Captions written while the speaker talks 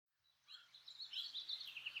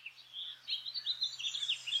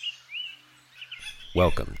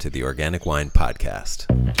Welcome to the Organic Wine Podcast.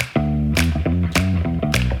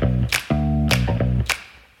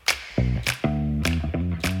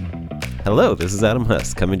 Hello, this is Adam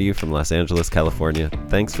Huss coming to you from Los Angeles, California.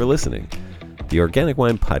 Thanks for listening. The Organic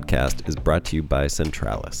Wine Podcast is brought to you by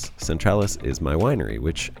Centralis. Centralis is my winery,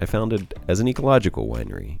 which I founded as an ecological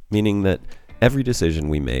winery, meaning that every decision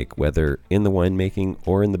we make, whether in the winemaking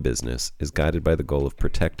or in the business, is guided by the goal of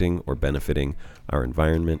protecting or benefiting our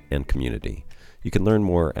environment and community. You can learn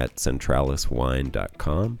more at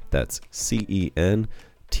centraliswine.com. That's CENTRALAS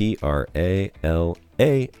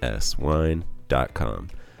wine.com.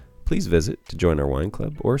 Please visit to join our wine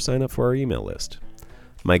club or sign up for our email list.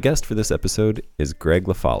 My guest for this episode is Greg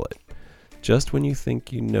LaFollette. Just when you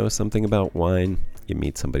think you know something about wine, you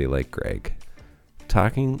meet somebody like Greg.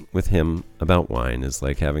 Talking with him about wine is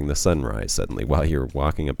like having the sun rise suddenly while you're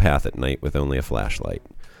walking a path at night with only a flashlight.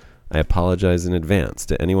 I apologize in advance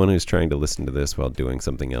to anyone who's trying to listen to this while doing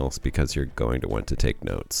something else because you're going to want to take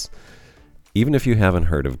notes. Even if you haven't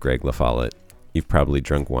heard of Greg LaFollette, you've probably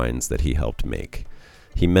drunk wines that he helped make.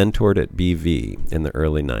 He mentored at BV in the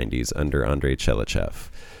early 90s under Andrei Chelichev.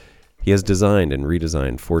 He has designed and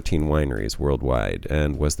redesigned 14 wineries worldwide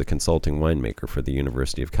and was the consulting winemaker for the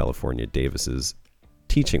University of California, Davis's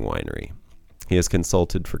teaching winery. He has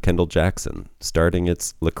consulted for Kendall Jackson, starting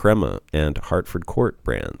its La Crema and Hartford Court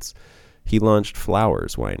brands. He launched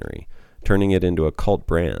Flowers Winery, turning it into a cult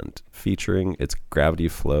brand, featuring its Gravity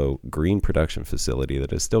Flow green production facility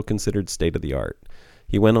that is still considered state-of-the-art.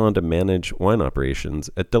 He went on to manage wine operations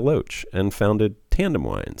at Deloach and founded Tandem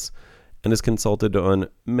Wines, and has consulted on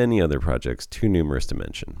many other projects too numerous to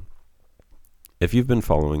mention. If you've been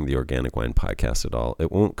following the Organic Wine Podcast at all, it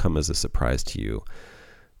won't come as a surprise to you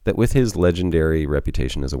that with his legendary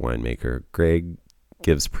reputation as a winemaker, Greg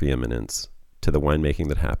gives preeminence to the winemaking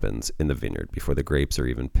that happens in the vineyard before the grapes are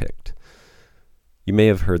even picked. You may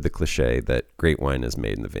have heard the cliche that great wine is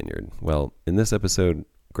made in the vineyard. Well, in this episode,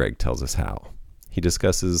 Greg tells us how. He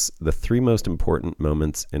discusses the three most important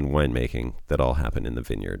moments in winemaking that all happen in the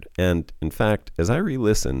vineyard. And in fact, as I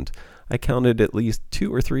re-listened, I counted at least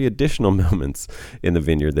 2 or 3 additional moments in the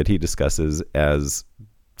vineyard that he discusses as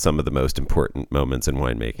some of the most important moments in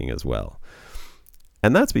winemaking as well.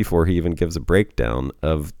 And that's before he even gives a breakdown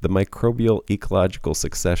of the microbial ecological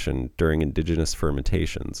succession during indigenous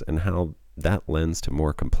fermentations and how that lends to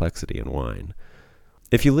more complexity in wine.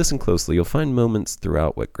 If you listen closely, you'll find moments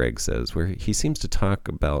throughout what Greg says where he seems to talk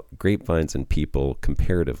about grapevines and people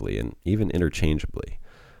comparatively and even interchangeably.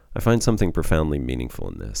 I find something profoundly meaningful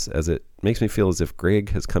in this, as it makes me feel as if Greg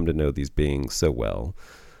has come to know these beings so well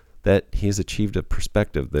that he has achieved a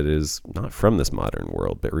perspective that is not from this modern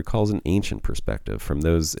world, but recalls an ancient perspective from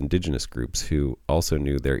those indigenous groups who also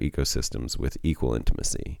knew their ecosystems with equal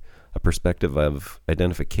intimacy, a perspective of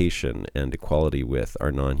identification and equality with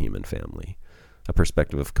our non-human family, a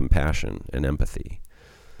perspective of compassion and empathy.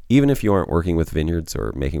 Even if you aren't working with vineyards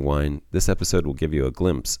or making wine, this episode will give you a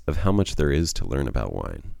glimpse of how much there is to learn about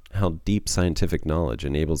wine, how deep scientific knowledge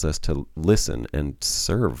enables us to listen and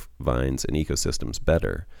serve vines and ecosystems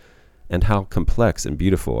better, and how complex and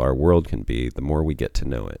beautiful our world can be the more we get to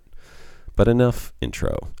know it. But enough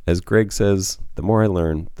intro. As Greg says, the more I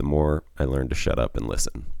learn to shut up and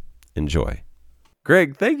listen. Enjoy.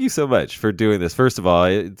 Greg, thank you so much for doing this. First of all,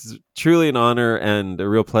 it's truly an honor and a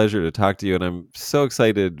real pleasure to talk to you. And I'm so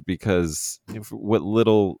excited because what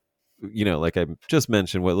little, like I just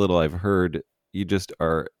mentioned, what little I've heard, you just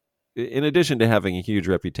are, in addition to having a huge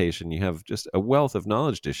reputation, you have just a wealth of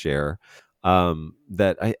knowledge to share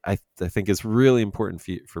that I think is really important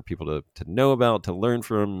for people to know about, to learn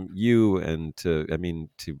from you, and to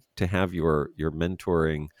have your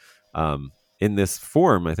mentoring in this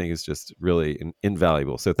form, I think is just really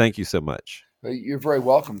invaluable. So thank you so much. You're very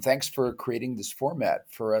welcome. Thanks for creating this format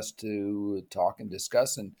for us to talk and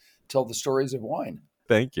discuss and tell the stories of wine.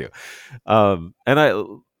 Thank you. And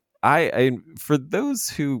I for those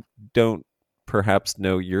who don't perhaps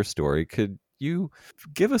know your story, could you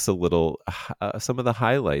give us a little, some of the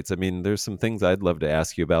highlights? I mean, there's some things I'd love to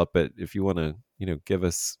ask you about, but if you want to, give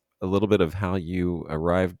us a little bit of how you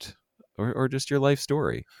arrived or just your life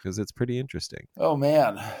story, because it's pretty interesting. Oh,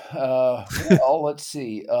 man. Well, let's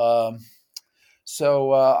see.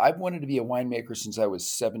 So I've wanted to be a winemaker since I was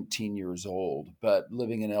 17 years old, but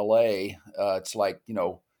living in LA, it's like,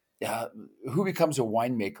 who becomes a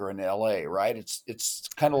winemaker in LA, right? It's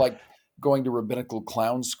kind of like going to rabbinical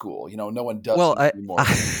clown school. No one does it anymore.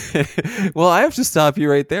 Well, I have to stop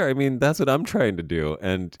you right there. I mean, that's what I'm trying to do.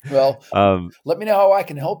 And let me know how I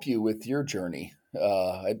can help you with your journey.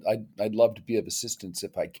 I'd love to be of assistance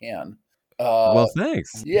if I can. Uh, Well,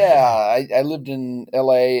 thanks. yeah, I lived in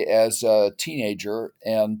LA as a teenager,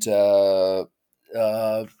 and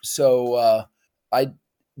I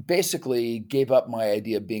basically gave up my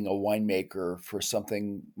idea of being a winemaker for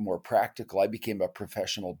something more practical. I became a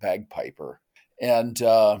professional bagpiper, and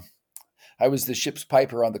I was the ship's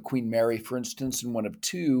piper on the Queen Mary, for instance, and one of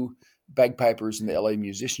two bagpipers in the LA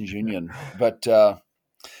Musicians Union. But I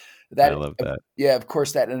that, love that. yeah, of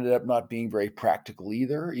course, that ended up not being very practical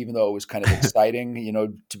either, even though it was kind of exciting,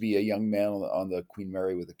 to be a young man on the Queen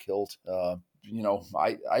Mary with a kilt.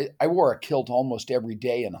 I wore a kilt almost every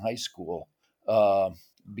day in high school uh,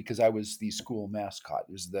 because I was the school mascot.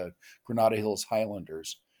 It was the Granada Hills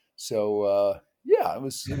Highlanders. So, yeah, it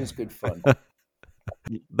was good fun.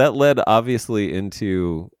 That led obviously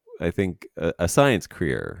into, I think, a science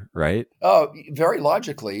career, right? Oh, very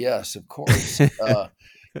logically, yes, of course.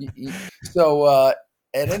 So,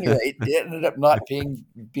 at any rate, it ended up not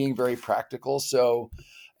being very practical. So,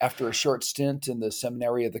 after a short stint in the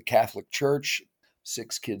seminary of the Catholic Church,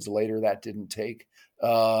 6 kids later, that didn't take.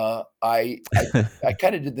 I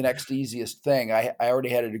kind of did the next easiest thing. I already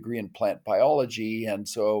had a degree in plant biology, and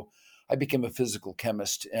so I became a physical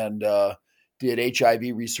chemist and did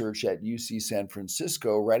HIV research at UC San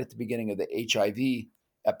Francisco right at the beginning of the HIV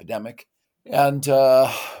epidemic. And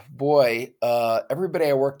boy, everybody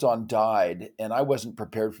I worked on died, and I wasn't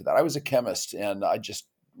prepared for that. I was a chemist, and I just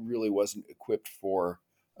really wasn't equipped for,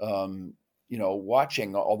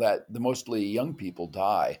 watching all that, the mostly young people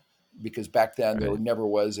die, because back then there Right. never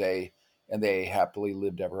was and they happily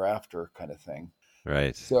lived ever after kind of thing.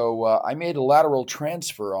 Right. So I made a lateral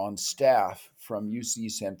transfer on staff from UC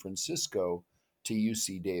San Francisco to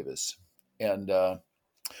UC Davis, and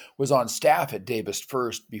was on staff at Davis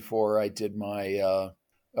first before I did my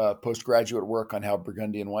postgraduate work on how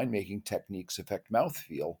Burgundian winemaking techniques affect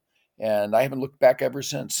mouthfeel. And I haven't looked back ever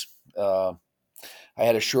since. I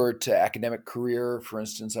had a short academic career. For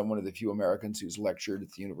instance, I'm one of the few Americans who's lectured at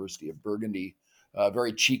the University of Burgundy.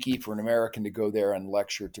 Very cheeky for an American to go there and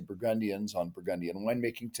lecture to Burgundians on Burgundian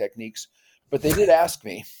winemaking techniques. But they did ask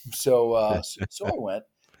me, so I went.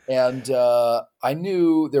 And I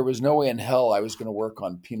knew there was no way in hell I was going to work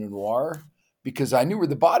on Pinot Noir because I knew where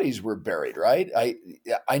the bodies were buried. Right?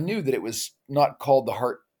 I knew that it was not called the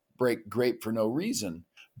Heartbreak Grape for no reason.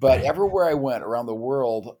 But everywhere I went around the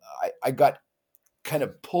world, I got kind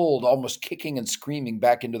of pulled, almost kicking and screaming,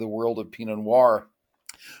 back into the world of Pinot Noir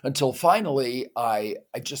until finally I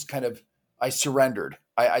just kind of I surrendered.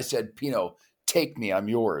 I said, Pinot, take me, I'm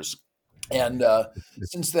yours. And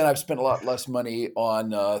since then, I've spent a lot less money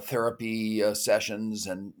on therapy sessions,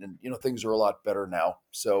 and things are a lot better now.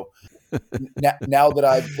 So now that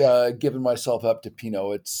I've given myself up to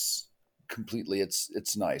Pinot, it's completely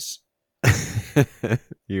it's nice.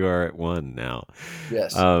 You are at one now.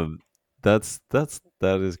 Yes. Um, that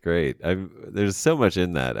is great. There's so much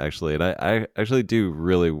in that actually, and I actually do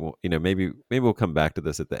really, maybe we'll come back to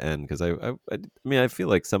this at the end because I mean I feel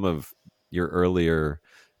like some of your earlier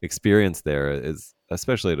experience there is,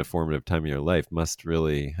 especially at a formative time in your life, must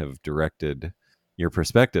really have directed your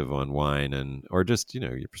perspective on wine and or just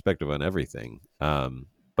your perspective on everything.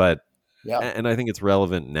 But Yeah. and I think it's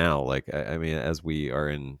relevant now. Like I mean, as we are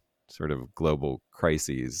in sort of global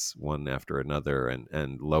crises one after another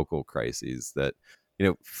and local crises that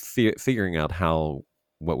figuring out how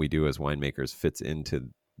what we do as winemakers fits into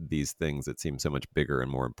these things that seem so much bigger and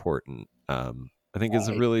more important, I think is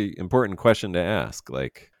a I, really important question to ask.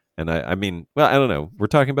 Like, and I mean, well, I don't know, we're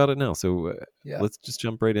talking about it now, so yeah. let's just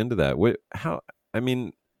jump right into that. What how I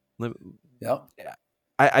mean, let- Yeah.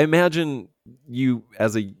 I imagine you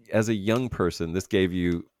as a young person, this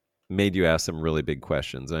made you ask some really big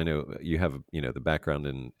questions. I know you have the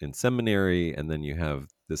background in seminary, and then you have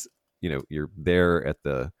this you're there at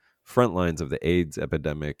the front lines of the AIDS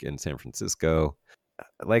epidemic in San Francisco.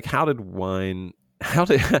 Like, how did wine? How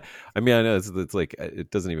did I mean? I know it's like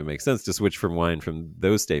it doesn't even make sense to switch from wine from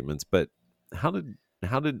those statements, but how did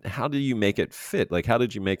how do you make it fit? Like, how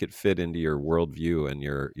did you make it fit into your worldview and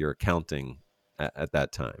your accounting at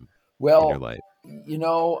that time in your Well, life?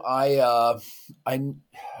 I,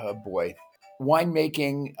 oh boy,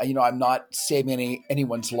 winemaking. I'm not saving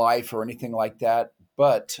anyone's life or anything like that,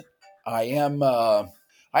 but I am.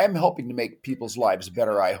 I am helping to make people's lives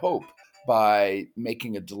better. I hope by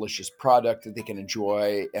making a delicious product that they can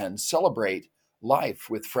enjoy and celebrate life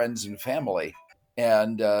with friends and family.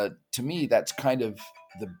 And to me, that's kind of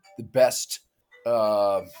the best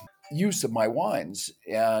uh, use of my wines.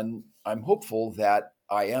 And I'm hopeful that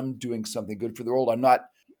I am doing something good for the world. I'm not,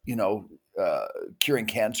 you know, curing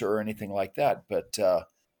cancer or anything like that, but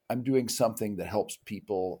I'm doing something that helps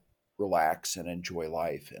people relax and enjoy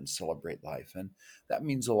life and celebrate life. And that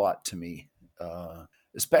means a lot to me,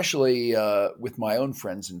 especially with my own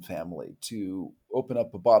friends and family, to open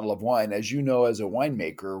up a bottle of wine. As you know, as a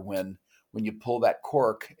winemaker, when you pull that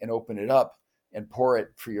cork and open it up and pour it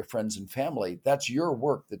for your friends and family, that's your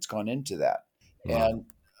work that's gone into that. Mm.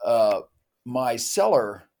 And my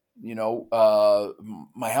cellar,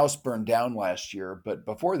 my house burned down last year, but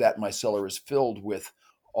before that, my cellar is filled with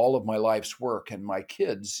all of my life's work. And my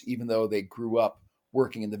kids, even though they grew up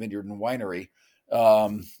working in the vineyard and winery,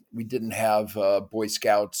 we didn't have Boy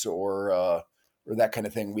Scouts or that kind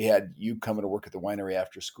of thing. We had you coming to work at the winery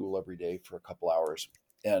after school every day for a couple hours.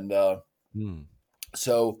 And Mm.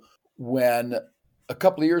 so when a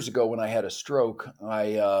couple of years ago, when I had a stroke,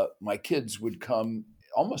 my kids would come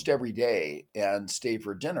almost every day and stay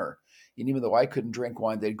for dinner. And even though I couldn't drink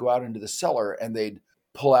wine, they'd go out into the cellar and they'd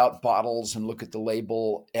pull out bottles and look at the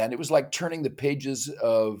label. And it was like turning the pages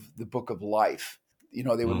of the book of life.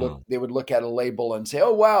 Mm. They would look at a label and say,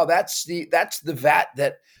 "Oh, wow, that's the vat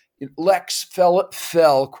that Lex fell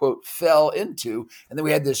into." And then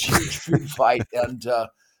we had this huge food fight. And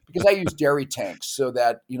because I use dairy tanks, so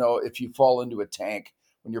that, if you fall into a tank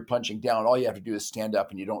when you're punching down, all you have to do is stand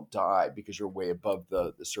up and you don't die because you're way above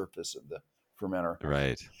the surface of the fermenter.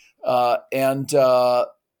 Right.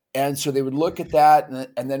 And so they would look at that,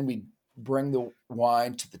 and then we'd bring the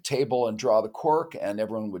wine to the table and draw the cork, and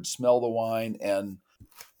everyone would smell the wine, and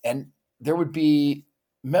there would be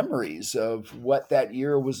memories of what that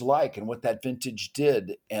year was like and what that vintage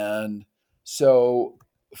did. And so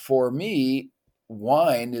for me,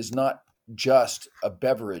 wine is not just a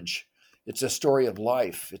beverage. It's a story of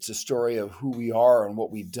life. It's a story of who we are and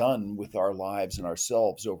what we've done with our lives and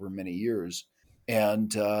ourselves over many years.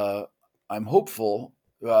 And I'm hopeful.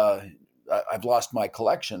 I've lost my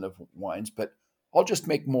collection of wines, but I'll just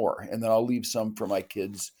make more, and then I'll leave some for my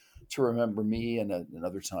kids to remember me and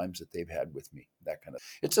other times that they've had with me. That kind of.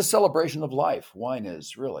 It's a celebration of life. Wine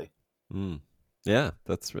is really. Mm. Yeah,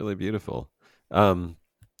 that's really beautiful. And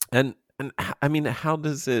I mean, how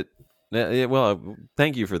does it? Well,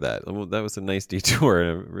 thank you for that. Well, that was a nice detour. I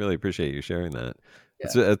really appreciate you sharing that.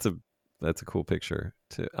 Yeah. That's a cool picture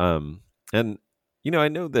too. And I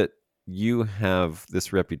know that you have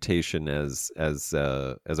this reputation as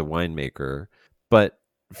a winemaker, but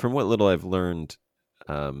from what little I've learned,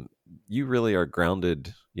 you really are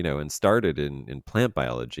grounded, and started in plant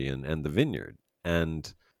biology and the vineyard.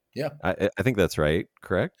 And Yeah. I think that's right,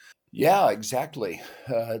 correct? Yeah, exactly.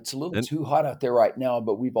 It's a little And too hot out there right now,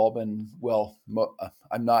 but we've all been,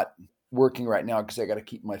 I'm not working right now because I got to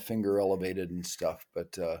keep my finger elevated and stuff.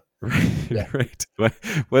 But yeah. right.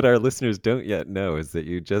 What our listeners don't yet know is that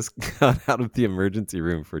you just got out of the emergency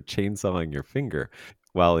room for chainsawing your finger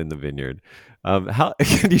while in the vineyard. How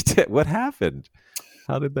can you what happened?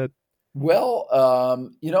 How did that? Well,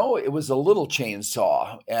 it was a little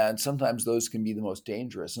chainsaw, and sometimes those can be the most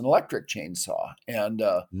dangerous, an electric chainsaw. And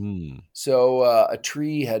Mm. so a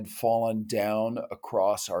tree had fallen down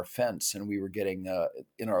across our fence, and we were getting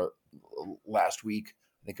in our last week.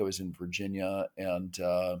 I think I was in Virginia, and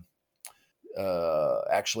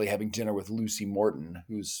actually having dinner with Lucy Morton,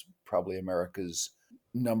 who's probably America's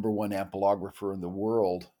 #1 ampelographer in the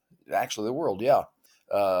world. Actually, the world, yeah,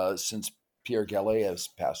 since Pierre Gallet has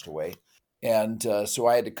passed away. And so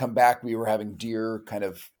I had to come back. We were having deer kind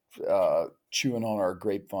of chewing on our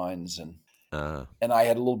grapevines, and I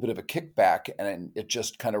had a little bit of a kickback, and it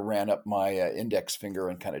just kind of ran up my index finger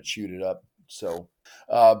and kind of chewed it up. So,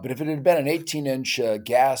 but if it had been an 18-inch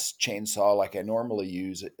gas chainsaw like I normally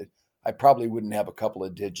use, I probably wouldn't have a couple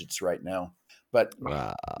of digits right now. But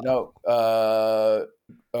Wow.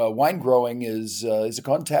 wine growing is a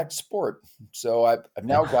contact sport. So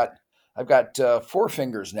I've got 4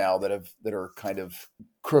 fingers now that are kind of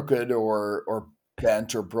crooked or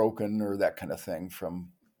bent or broken or that kind of thing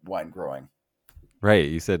from wine growing. Right.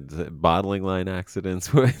 You said bottling line accidents.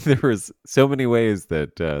 There was so many ways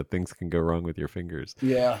that things can go wrong with your fingers.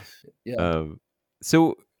 Yeah.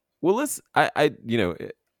 So, well,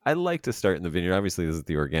 I like to start in the vineyard. Obviously, this is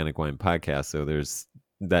the Organic Wine Podcast, so there's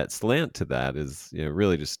that slant to that is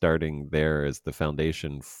really just starting there as the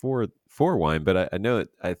foundation for wine. But I know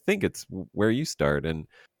I think it's where you start, and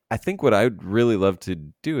I think what I'd really love to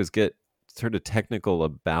do is get sort of technical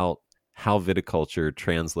about how viticulture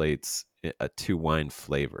translates to wine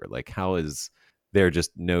flavor. Like, how is there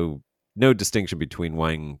just no distinction between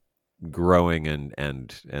wine growing and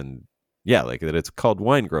yeah, like that it's called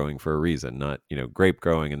wine growing for a reason, not grape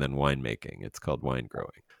growing and then wine making. It's called wine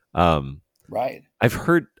growing. Right. I've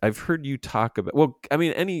heard you talk about. Well, I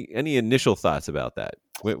mean, any initial thoughts about that?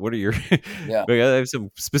 What are your? Yeah. I have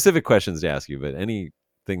some specific questions to ask you, but any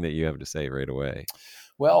thing that you have to say right away.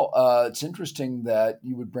 Well, it's interesting that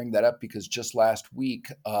you would bring that up because just last week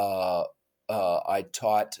I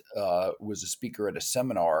taught, was a speaker at a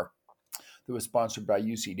seminar that was sponsored by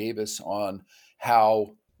UC Davis on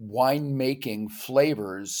how winemaking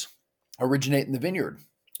flavors originate in the vineyard.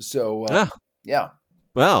 So, Ah, yeah,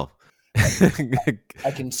 well,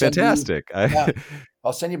 I can send you. fantastic. Yeah,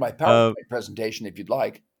 I'll send you my Uh, PowerPoint presentation if you'd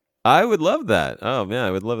like. I would love that. Oh man,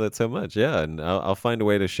 I would love that so much. Yeah, and I'll find a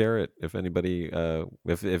way to share it if anybody,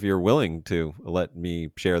 if you're willing to let me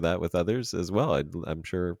share that with others as well. I'm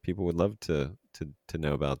sure people would love to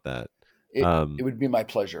know about that. It Um, would be my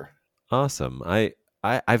pleasure. awesome.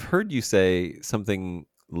 I've heard you say something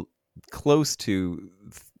close to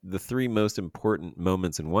the three most important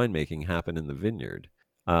moments in winemaking happen in the vineyard.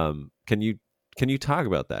 Can you talk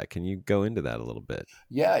about that? Can you go into that a little bit?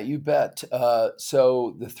 Yeah, you bet.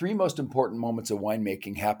 So the three most important moments of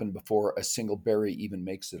winemaking happen before a single berry even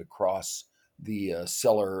makes it across the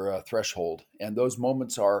cellar threshold, and those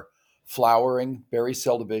moments are flowering, berry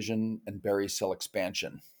cell division, and berry cell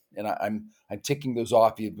expansion. And I'm ticking those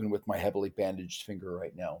off even with my heavily bandaged finger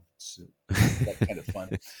right now. It's that kind of fun.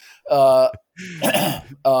 Uh,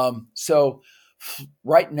 so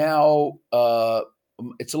right now,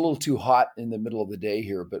 it's a little too hot in the middle of the day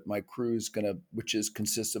here, but my crew is gonna, which is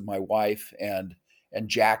consists of my wife and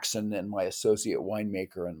Jackson and my associate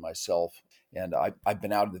winemaker and myself. And I've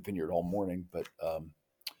been out of the vineyard all morning,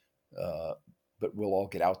 uh, but we'll all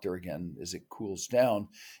get out there again as it cools down.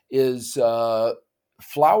 Is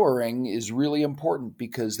flowering is really important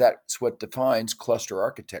because that's what defines cluster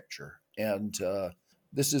architecture, and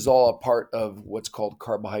this is all a part of what's called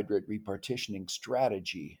carbohydrate repartitioning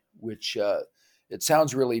strategy, which it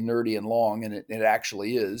sounds really nerdy and long, and it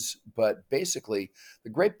actually is. But basically, the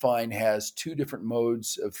grapevine has two different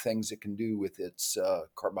modes of things it can do with its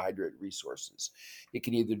carbohydrate resources. It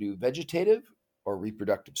can either do vegetative or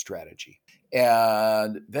reproductive strategy.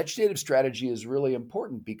 And vegetative strategy is really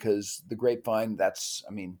important because the grapevine,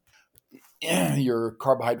 I mean, your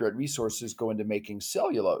carbohydrate resources go into making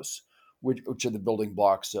cellulose, which are the building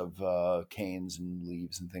blocks of canes and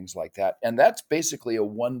leaves and things like that. And that's basically a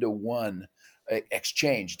 1-to-1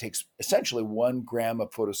 exchange. It takes essentially 1 gram of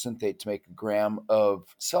photosynthate to make a gram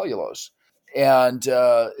of cellulose. And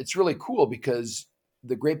it's really cool because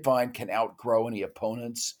the grapevine can outgrow any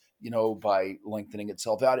opponents, by lengthening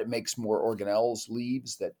itself out. It makes more organelles,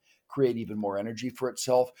 leaves that create even more energy for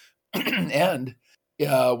itself. And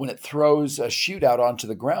when it throws a shoot out onto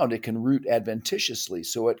the ground, it can root adventitiously,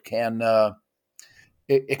 so it can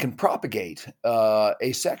propagate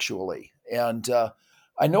asexually. And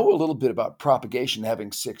I know a little bit about propagation,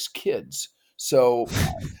 having 6 kids. So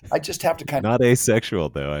I just have to kind of Not asexual,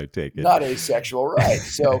 though, I take it. not asexual, right?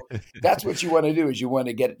 So that's what you want to do is you want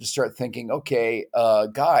to get it to start thinking, okay,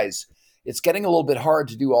 guys, it's getting a little bit hard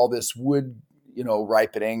to do all this wood,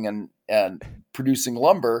 ripening and producing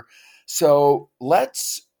lumber. So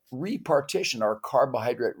let's repartition our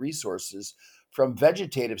carbohydrate resources from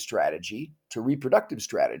vegetative strategy to reproductive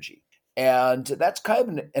strategy. And that's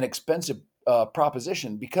kind of an expensive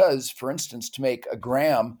proposition because, for instance, to make a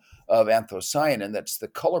gram of anthocyanin, that's the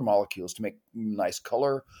color molecules to make nice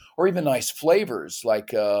color or even nice flavors,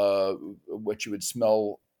 like what you would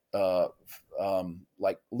smell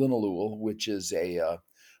like linalool, which is a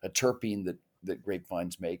terpene that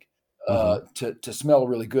grapevines make. Hmm. To smell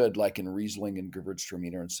really good, like in Riesling and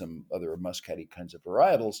Gewürztraminer and some other muscatty kinds of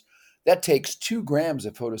varietals, that takes 2 grams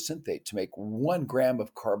of photosynthate to make 1 gram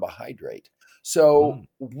of carbohydrate. So Mm.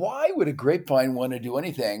 why would a grapevine want to do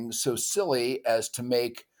anything so silly as to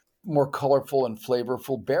make more colorful and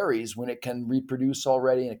flavorful berries when it can reproduce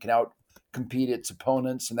already and it can outcompete its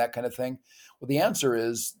opponents and that kind of thing? Well, the answer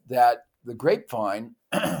is that the grapevine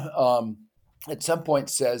at some point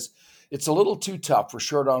says it's a little too tough. We're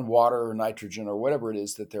short on water or nitrogen or whatever it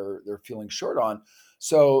is that they're feeling short on.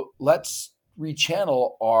 So let's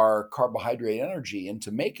rechannel our carbohydrate energy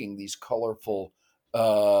into making these colorful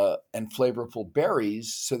and flavorful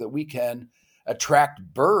berries so that we can attract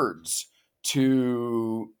birds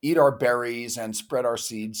to eat our berries and spread our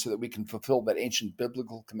seeds so that we can fulfill that ancient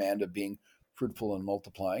biblical command of being fruitful and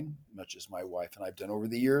multiplying, much as my wife and I've done over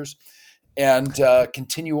the years, and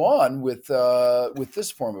continue on with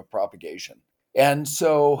this form of propagation. And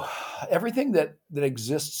so everything that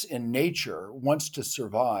exists in nature wants to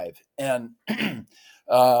survive. And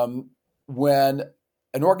when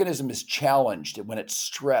an organism is challenged, when it's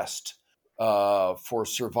stressed for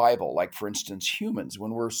survival, like for instance, humans,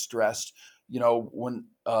 when we're stressed, when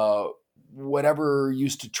whatever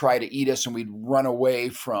used to try to eat us and we'd run away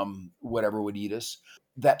from whatever would eat us,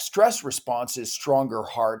 that stress response is stronger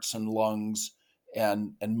hearts and lungs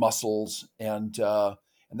and muscles, and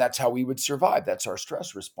that's how we would survive. That's our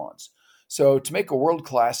stress response. So to make a world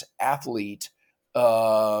class athlete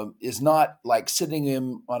is not like sitting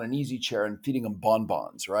him on an easy chair and feeding him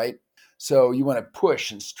bonbons, right? So you want to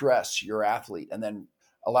push and stress your athlete, and then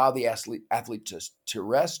allow the athlete to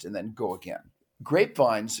rest and then go again.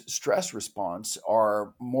 Grapevine's stress response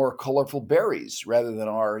are more colorful berries rather than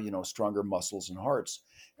our, stronger muscles and hearts.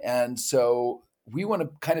 And so we want to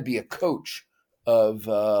kind of be a coach of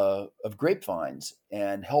grapevines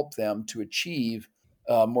and help them to achieve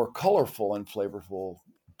more colorful and flavorful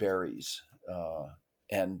berries.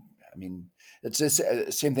 And I mean, it's the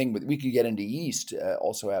same thing. But we could get into yeast,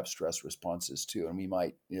 also have stress responses too, and we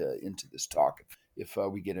might into this talk if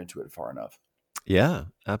we get into it far enough. Yeah,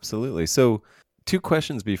 absolutely. So, two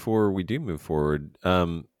questions before we do move forward.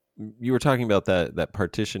 You were talking about that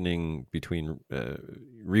partitioning between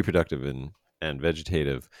reproductive and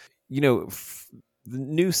vegetative. The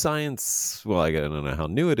new science. Well, I don't know how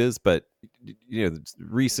new it is, but it's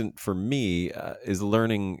recent for me is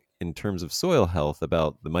learning in terms of soil health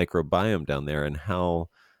about the microbiome down there and how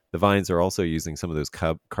the vines are also using some of those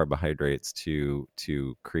carbohydrates to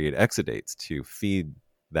create exudates to feed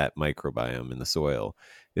that microbiome in the soil.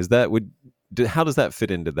 Is that how does that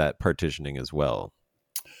fit into that partitioning as well?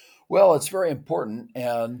 Well, it's very important,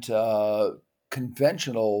 and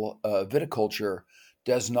conventional viticulture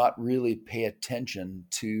does not really pay attention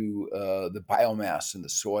to the biomass in the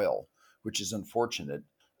soil, which is unfortunate.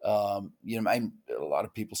 A lot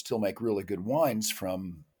of people still make really good wines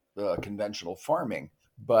from conventional farming,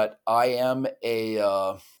 but I am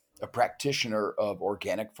a practitioner of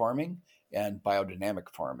organic farming and biodynamic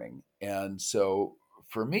farming, and so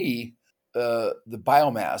for me, the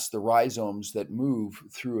biomass, the rhizomes that move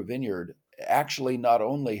through a vineyard, actually not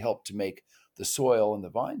only help to make the soil and the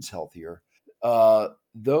vines healthier,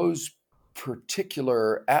 those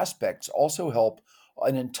particular aspects also help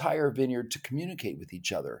an entire vineyard to communicate with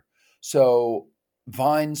each other. So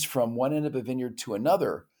vines from one end of a vineyard to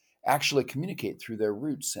another actually communicate through their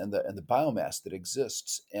roots and the biomass that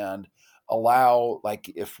exists, and allow, like,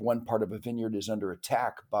 if one part of a vineyard is under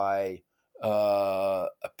attack by a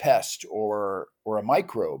pest or a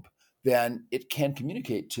microbe, then it can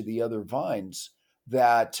communicate to the other vines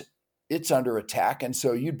that it's under attack, and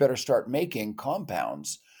so you'd better start making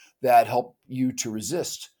compounds that help you to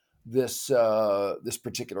resist this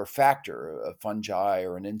particular factor, a fungi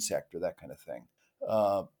or an insect or that kind of thing.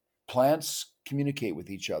 Uh, Plants communicate with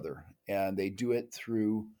each other, and they do it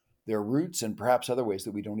through their roots and perhaps other ways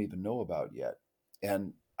that we don't even know about yet.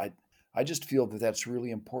 And I just feel that that's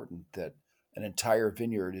really important, that an entire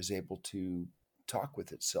vineyard is able to talk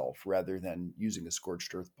with itself rather than using a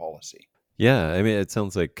scorched earth policy. Yeah, I mean, it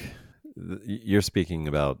sounds like you're speaking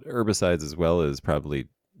about herbicides as well as probably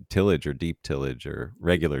tillage or deep tillage or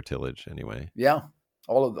regular tillage anyway. Yeah,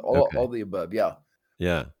 all Okay. the above. Yeah.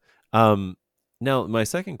 Yeah. Um, Now, my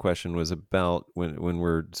second question was about when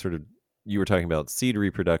we're sort of you were talking about seed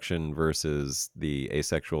reproduction versus the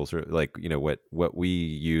asexual sort of like what we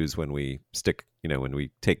use when we when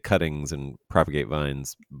we take cuttings and propagate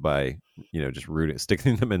vines by just rooting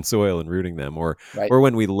sticking them in soil and rooting them, or Right.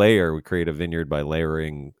 when we create a vineyard by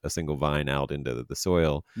layering a single vine out into the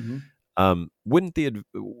soil. Hmm. Wouldn't the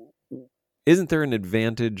isn't there an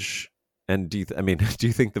advantage? And I mean, do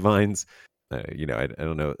you think the vines, I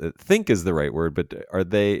don't know, think is the right word, but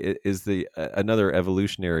is the another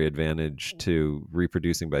evolutionary advantage to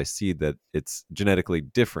reproducing by seed that it's genetically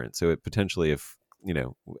different? So it potentially, if,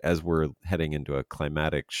 as we're heading into a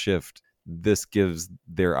climatic shift, this gives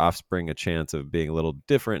their offspring a chance of being a little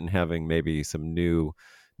different and having maybe some new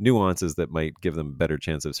nuances that might give them a better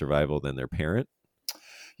chance of survival than their parent.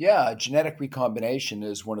 Yeah, genetic recombination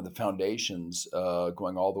is one of the foundations,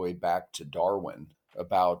 going all the way back to Darwin,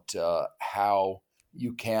 about how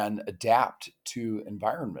you can adapt to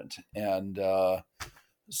environment, and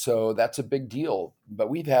so that's a big deal. But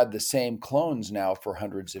we've had the same clones now for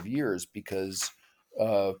hundreds of years because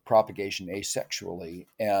of propagation asexually,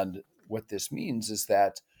 and what this means is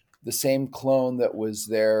that the same clone that was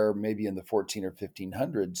there maybe in the 14 or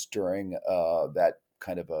 1500s during that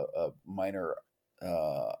kind of a minor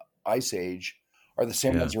uh, ice age are the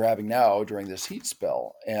same Yeah. ones we're having now during this heat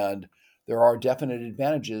spell. And there are definite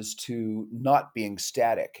advantages to not being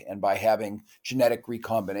static and by having genetic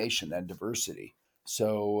recombination and diversity.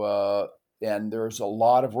 So, and there's a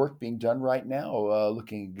lot of work being done right now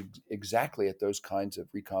looking exactly at those kinds of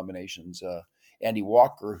recombinations. Andy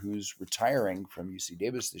Walker, who's retiring from UC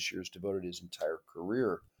Davis this year, has devoted his entire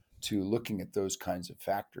career to looking at those kinds of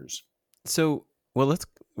factors. So, well,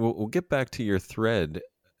 we'll get back to your thread.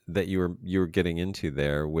 that you were getting into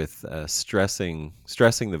there with stressing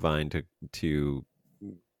the vine to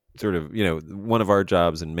sort of, one of our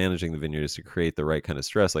jobs in managing the vineyard is to create the right kind of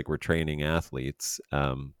stress, like we're training athletes,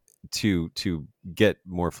 to get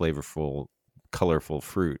more flavorful, colorful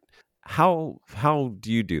fruit. How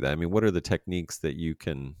do you do that? I mean, what are the techniques that you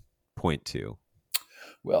can point to?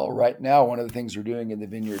 Well, right now, one of the things we're doing in the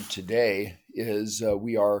vineyard today is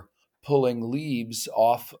we are pulling leaves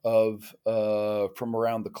off of from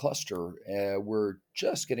around the cluster. We're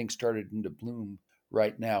just getting started into bloom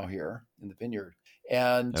right now here in the vineyard,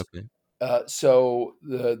 and Okay. so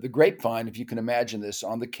the grapevine, if you can imagine this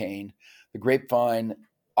on the cane, the grapevine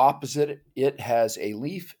opposite it has a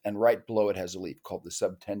leaf, and right below it has a leaf called the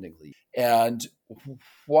subtending leaf. And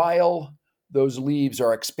while those leaves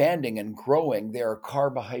are expanding and growing, they are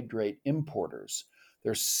carbohydrate importers.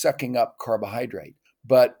 They're sucking up carbohydrate.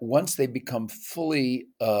 But once they become fully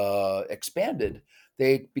expanded,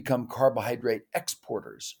 they become carbohydrate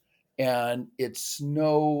exporters. And it's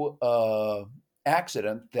no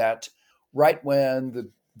accident that right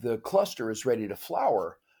when the cluster is ready to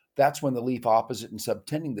flower, that's when the leaf opposite and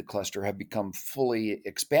subtending the cluster have become fully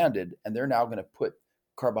expanded, and they're now going to put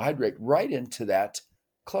carbohydrate right into that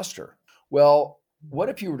cluster. Well, what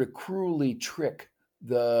if you were to cruelly trick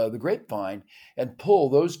the grapevine and pull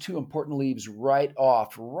those two important leaves right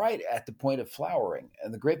off, right at the point of flowering?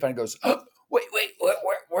 And the grapevine goes, oh, wait,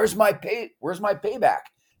 where's my payback?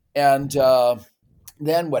 And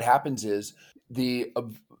then what happens is the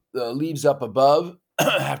leaves up above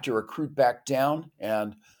have to recruit back down,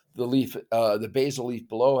 and the basal leaf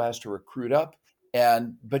below has to recruit up,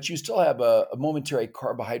 but you still have a momentary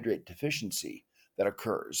carbohydrate deficiency that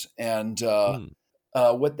occurs, and Hmm.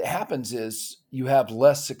 what happens is you have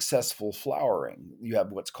less successful flowering. You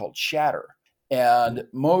have what's called shatter, Hmm. and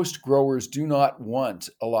most growers do not want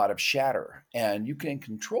a lot of shatter, and you can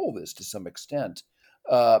control this to some extent.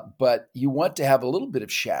 But you want to have a little bit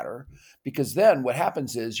of shatter because then what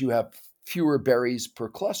happens is you have fewer berries per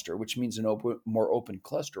cluster, which means more open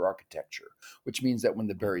cluster architecture, which means that when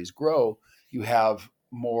the berries grow, you have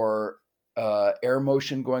more air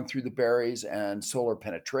motion going through the berries and solar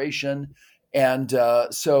penetration. And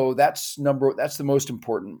so that's the most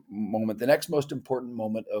important moment. The next most important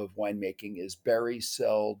moment of winemaking is berry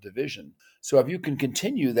cell division. So if you can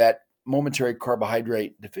continue that momentary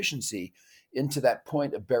carbohydrate deficiency into that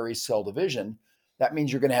point of berry cell division, that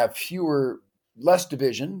means you're going to have less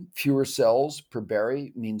division, fewer cells per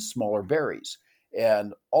berry means smaller berries.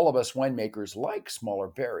 And all of us winemakers like smaller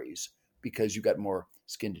berries because you got more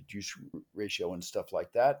skin to juice ratio and stuff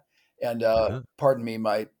like that. And Uh-huh. pardon me,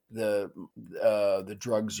 the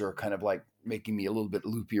drugs are kind of like making me a little bit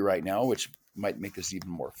loopy right now, which might make this even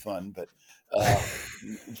more fun. But uh,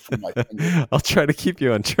 for my finger, I'll try to keep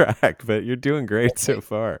you on track, but you're doing great so okay.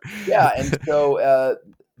 far. Yeah, and so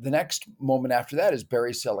the next moment after that is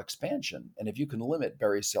berry cell expansion. And if you can limit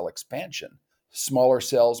berry cell expansion, smaller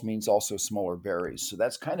cells means also smaller berries. So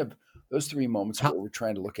that's kind of those three moments How what we're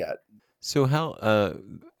trying to look at. so how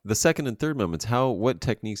the second and third moments, what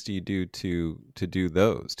techniques do you do to do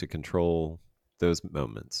those, to control those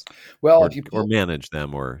moments, Well, or if you or pull, manage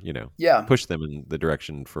them, or yeah, push them in the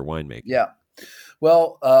direction for winemaking? yeah.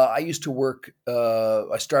 Well, I used to work.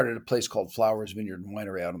 I started a place called Flowers Vineyard and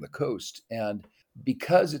Winery out on the coast, and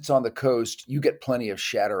because it's on the coast, you get plenty of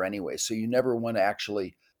shatter anyway. So you never want to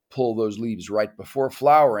actually pull those leaves right before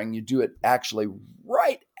flowering. You do it actually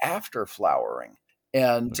right after flowering,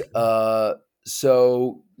 and Okay.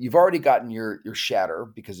 so you've already gotten your shatter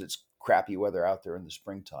because it's crappy weather out there in the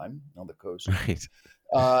springtime on the coast. Right.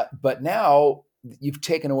 But now you've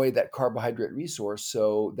taken away that carbohydrate resource,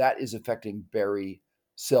 so that is affecting berry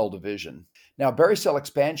cell division. Now, berry cell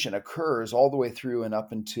expansion occurs all the way through and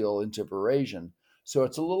up until into veraison, so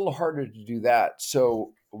it's a little harder to do that.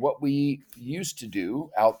 So, what we used to do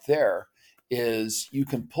out there is you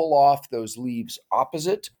can pull off those leaves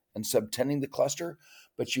opposite and subtending the cluster,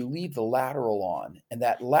 but you leave the lateral on, and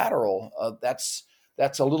that lateral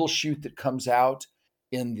that's a little shoot that comes out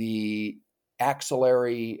in the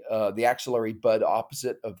axillary bud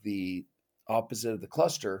opposite of the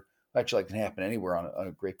cluster. Actually, it can happen anywhere on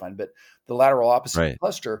a grapevine, but the lateral opposite of the Right.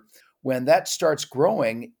 cluster, when that starts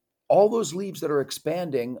growing, all those leaves that are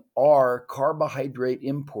expanding are carbohydrate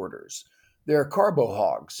importers. They're carbo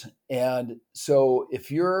hogs. And so if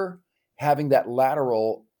you're having that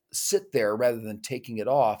lateral sit there rather than taking it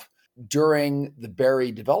off during the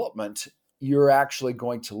berry development, you're actually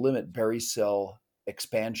going to limit berry cell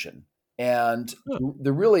expansion. And Huh.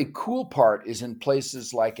 the really cool part is in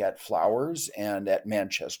places like at Flowers and at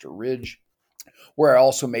Manchester Ridge. where I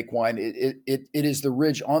also make wine. It is the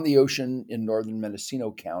ridge on the ocean in northern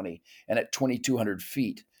Mendocino County, and at 2,200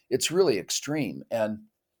 feet. It's really extreme. And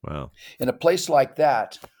Wow. in a place like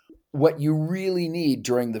that, what you really need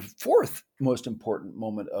during the fourth most important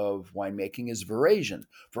moment of winemaking is veraison.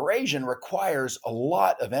 Veraison requires a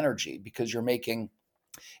lot of energy because you're making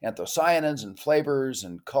anthocyanins and flavors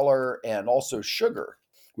and color and also sugar,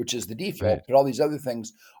 which is the default. Right. But all these other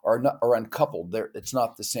things are uncoupled. It's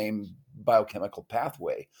not the same biochemical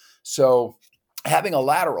pathway. So having a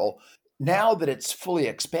lateral, now that it's fully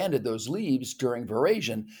expanded those leaves during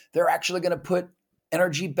veraison, they're actually going to put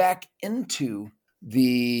energy back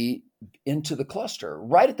the into the cluster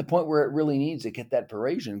right at the point where it really needs to get that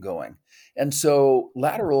veraison going. And so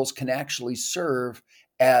laterals can actually serve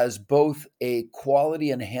as both a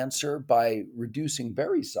quality enhancer by reducing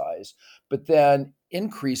berry size, but then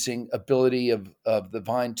increasing ability of the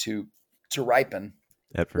vine to ripen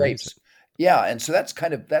At Verizon. grapes. Yeah, and so that's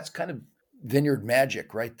kind of vineyard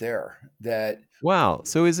magic right there. That Wow.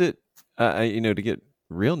 So is it, to get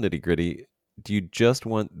real nitty gritty, do you just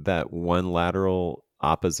want that one lateral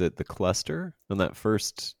opposite the cluster on that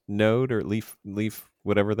first node or leaf,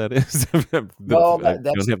 whatever that is? I well,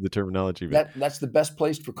 don't have the terminology, but that's the best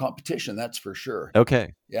place for competition. That's for sure.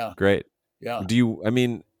 okay, Yeah, great. yeah. Do you, I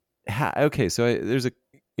mean, okay, so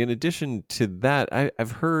in addition to that,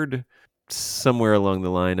 I've heard somewhere along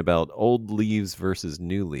the line about old leaves versus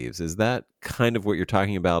new leaves. Is that kind of what you're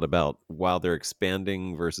talking about while they're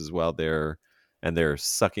expanding versus they're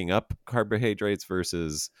sucking up carbohydrates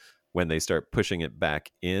versus when they start pushing it back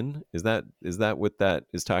in? Is that what that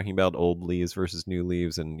is talking about? Old leaves versus new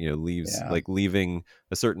leaves, and leaves Yeah. like leaving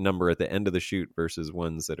a certain number at the end of the shoot versus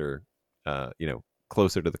ones that are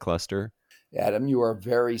closer to the cluster. Adam, you are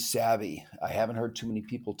very savvy. I haven't heard too many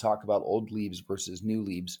people talk about old leaves versus new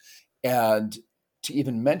leaves. And to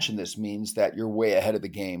even mention this means that you're way ahead of the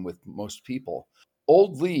game with most people.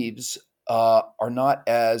 Old leaves are not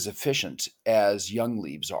as efficient as young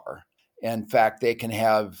leaves are. In fact, they can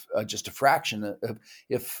have just a fraction of,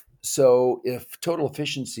 if total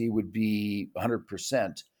efficiency would be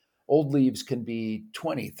 100%, old leaves can be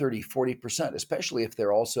 20, 30, 40%, especially if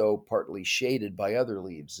they're also partly shaded by other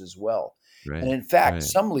leaves as well. And Right, in fact, right.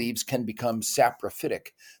 some leaves can become saprophytic.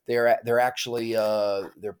 They're actually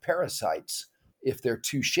they're parasites if they're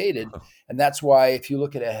too shaded, Huh. and that's why if you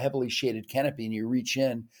look at a heavily shaded canopy and you reach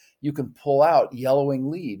in, you can pull out yellowing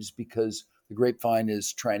leaves because the grapevine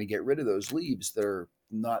is trying to get rid of those leaves. They're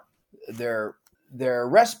they're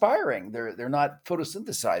respiring. They're not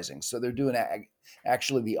photosynthesizing, so they're doing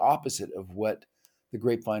actually the opposite of what the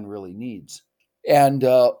grapevine really needs. And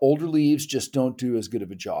older leaves just don't do as good of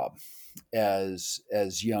a job as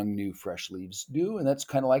young, new, fresh leaves do, and that's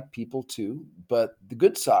kind of like people too. But the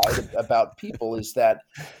good side about people is that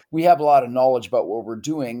we have a lot of knowledge about what we're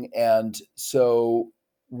doing, and so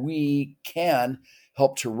we can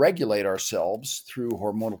help to regulate ourselves through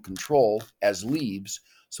hormonal control as leaves.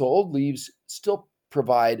 So old leaves still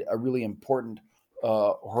provide a really important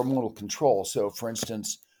hormonal control. So, for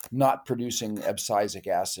instance, not producing abscisic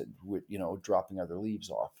acid, with dropping other leaves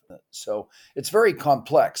off. So it's very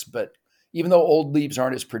complex, but even though old leaves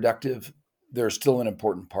aren't as productive, they're still an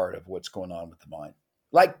important part of what's going on with the vine.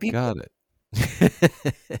 Like people. Got it.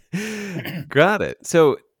 Got it.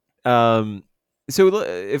 Um,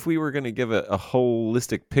 if we were going to give a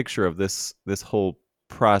holistic picture of this whole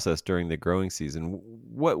process during the growing season,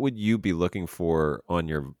 what would you be looking for on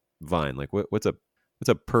your vine? Like, what's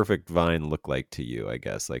a perfect vine look like to you? I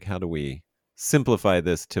guess. Like, how do we simplify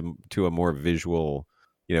this to a more visual,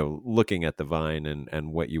 looking at the vine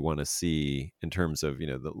and what you want to see in terms of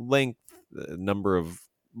the length, the number of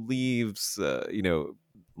leaves,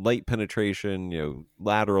 light penetration,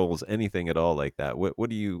 laterals, anything at all like that. What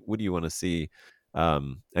do you want to see?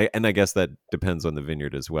 And I guess that depends on the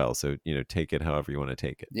vineyard as well. So take it however you want to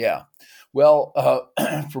take it. Yeah. Well,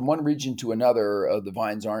 from one region to another, the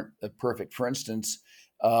vines aren't perfect. For instance,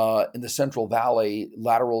 in the Central Valley,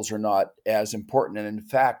 laterals are not as important. And in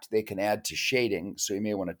fact, they can add to shading. So you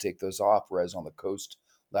may want to take those off, whereas on the coast,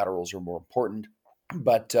 laterals are more important.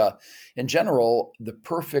 But in general, the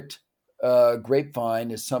perfect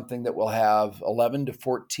grapevine is something that will have 11 to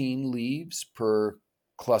 14 leaves per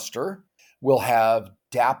cluster, will have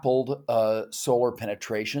dappled solar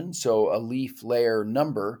penetration, so a leaf layer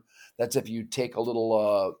number. That's if you take a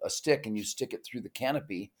little a stick and you stick it through the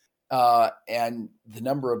canopy, and the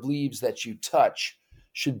number of leaves that you touch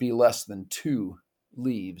should be less than 2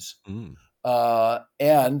 leaves, Mm.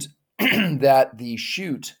 and that the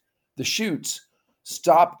shoots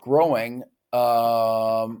stop growing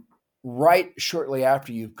right shortly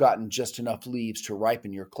after you've gotten just enough leaves to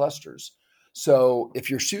ripen your clusters. So if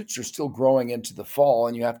your shoots are still growing into the fall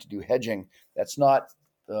and you have to do hedging, that's not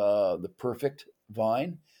the perfect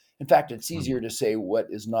vine. In fact, it's Hmm. easier to say what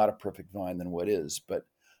is not a perfect vine than what is. But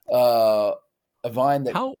uh, a vine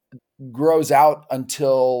that How grows out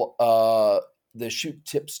until the shoot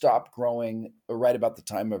tips stop growing right about the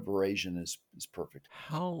time of veraison is perfect.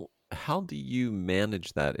 how do you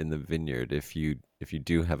manage that in the vineyard if you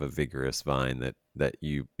do have a vigorous vine that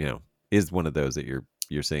is one of those that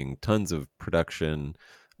you're seeing tons of production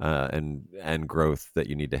and growth that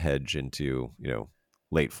you need to hedge into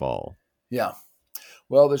late fall? Yeah.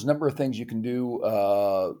 Well, there's a number of things you can do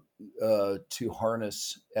to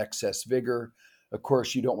harness excess vigor. Of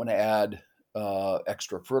course, you don't want to add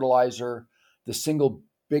extra fertilizer. The single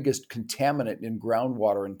biggest contaminant in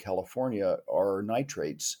groundwater in California are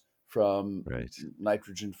nitrates from Right.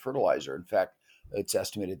 nitrogen fertilizer. In fact, it's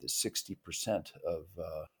estimated that 60% of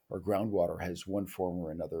our groundwater has one form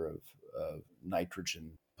or another of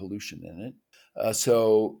nitrogen pollution in it.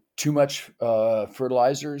 So too much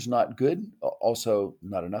fertilizer is not good. Also,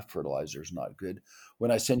 not enough fertilizer is not good.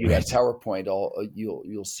 When I send you that Right. PowerPoint,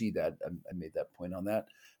 you'll see that I made that point on that.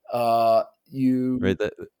 You Right.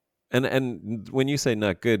 And when you say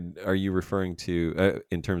not good, are you referring to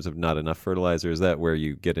in terms of not enough fertilizer? Is that where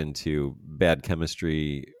you get into bad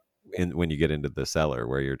chemistry when you get into the cellar,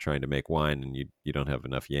 where you're trying to make wine and you don't have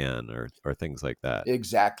enough yan or things like that?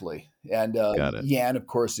 Exactly. And Got it. yan, of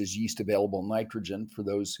course, is yeast available nitrogen for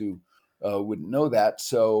those who wouldn't know that.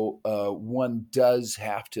 So one does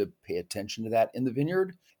have to pay attention to that in the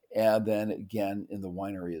vineyard and then again in the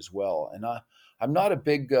winery as well. And I'm not a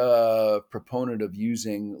big proponent of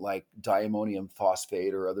using like diammonium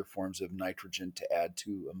phosphate or other forms of nitrogen to add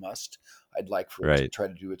to a must. I'd like for it to Right. try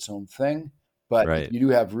to do its own thing. But if Right. you do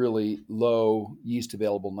have really low yeast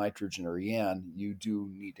available nitrogen or yan, you do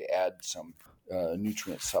need to add some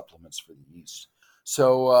nutrient supplements for the yeast.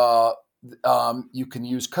 So you can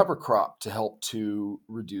use cover crop to help to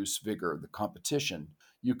reduce vigor, the competition.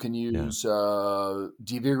 You can Yeah. use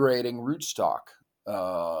devigorating rootstock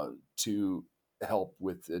to help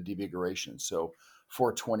with devigoration. So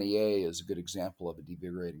 420A is a good example of a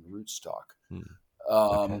devigorating rootstock. Hmm.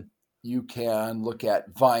 Okay. Um, you can look at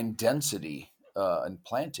vine density and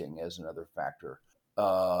planting as another factor.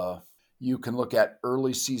 Uh, you can look at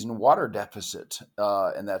early season water deficit,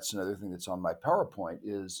 and that's another thing that's on my PowerPoint.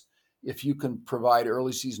 Is if you can provide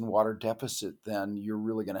early season water deficit, then you're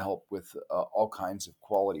really going to help with all kinds of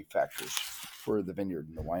quality factors for the vineyard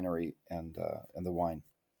and the winery and the wine.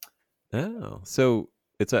 Oh, so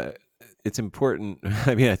it's important.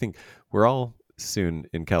 I mean, I think we're all soon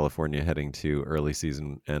in California heading to early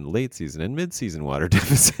season and late season and mid season water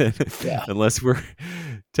deficit, Yeah. unless we're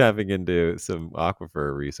tapping into some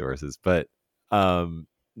aquifer resources. But um,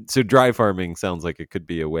 so dry farming sounds like it could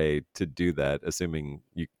be a way to do that, assuming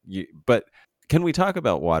you. But can we talk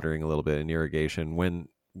about watering a little bit in irrigation when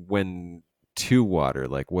to water?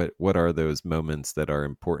 Like what are those moments that are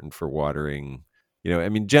important for watering? I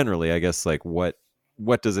mean, generally, I guess, like what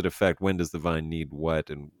does it affect? When does the vine need what?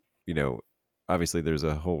 And you know, obviously, there's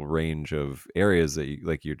a whole range of areas that,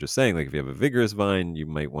 like you're just saying, like if you have a vigorous vine, you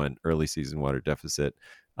might want early season water deficit.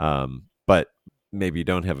 But maybe you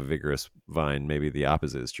don't have a vigorous vine. Maybe the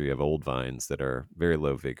opposite is true. You have old vines that are very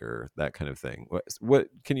low vigor, that kind of thing. What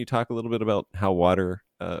can you talk a little bit about how water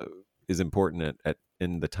is important at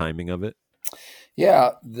in the timing of it?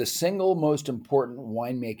 Yeah, the single most important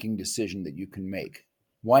winemaking decision that you can make,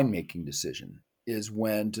 winemaking decision, is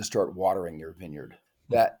when to start watering your vineyard.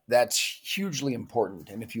 Hmm. That's hugely important.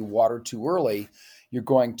 And if you water too early, you're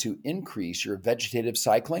going to increase your vegetative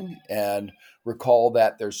cycling. And recall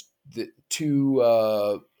that there's the two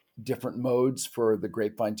different modes for the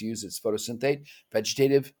grapevine to use its photosynthate: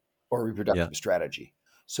 vegetative or Yeah. reproductive strategy.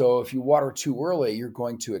 So if you water too early, you're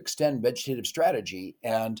going to extend vegetative strategy,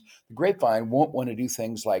 and the grapevine won't want to do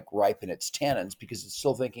things like ripen its tannins because it's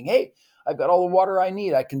still thinking, hey, I've got all the water I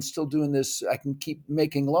need. I can still doing this. I can keep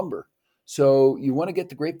making lumber. So you want to get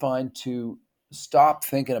the grapevine to stop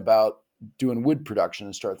thinking about doing wood production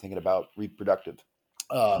and start thinking about reproductive.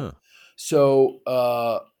 Uh, Huh. so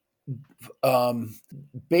um,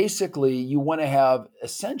 basically, you want to have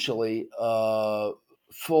essentially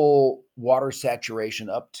full water saturation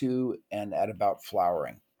up to and at about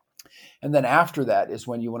flowering. And then after that is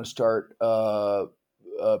when you want to start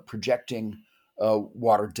projecting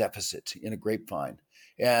water deficit in a grapevine.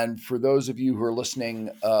 And for those of you who are listening,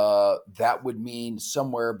 that would mean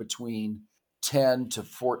somewhere between 10 to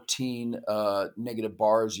 14 negative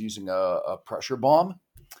bars using a pressure bomb.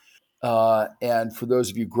 And for those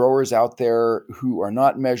of you growers out there who are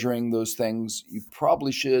not measuring those things, you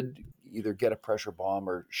probably should either get a pressure bomb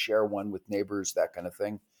or share one with neighbors, that kind of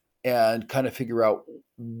thing, and kind of figure out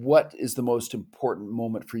what is the most important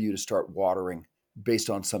moment for you to start watering based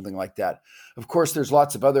on something like that. Of course, there's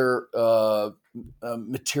lots of other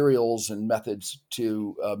materials and methods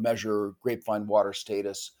to measure grapevine water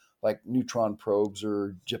status, like neutron probes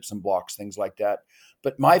or gypsum blocks, things like that.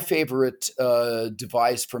 But my favorite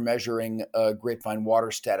device for measuring grapevine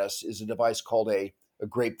water status is a device called a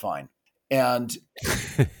grapevine and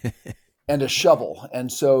a shovel.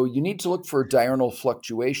 And so you need to look for diurnal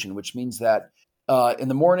fluctuation, which means that in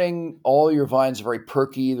the morning, all your vines are very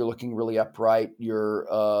perky. They're looking really upright. They're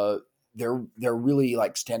really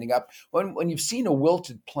like standing up. When you've seen a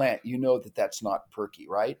wilted plant, you know that that's not perky,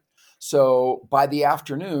 right? So by the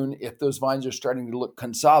afternoon, if those vines are starting to look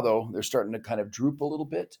cansado, they're starting to kind of droop a little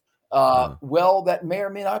bit. Well, that may or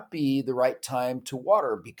may not be the right time to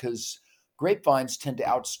water, because grapevines tend to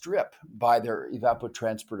outstrip by their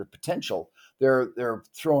evapotranspirative potential. They're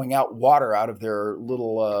throwing out water out of their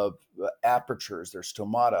little apertures, their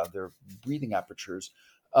stomata, their breathing apertures.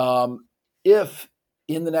 If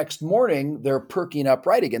in the next morning they're perking up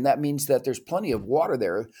right again, that means that there's plenty of water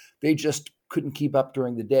there. They just couldn't keep up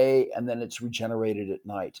during the day, and then it's regenerated at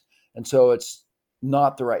night. And so it's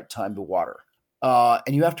not the right time to water.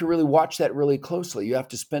 And you have to really watch that really closely. You have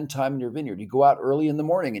to spend time in your vineyard. You go out early in the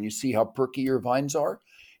morning and you see how perky your vines are.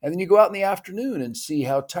 And then you go out in the afternoon and see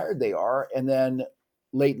how tired they are. And then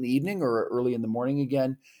late in the evening or early in the morning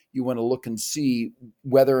again, you want to look and see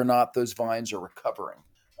whether or not those vines are recovering.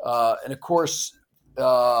 And of course, there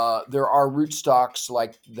are rootstocks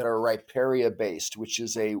like that are Riparian based, which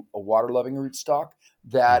is a water-loving rootstock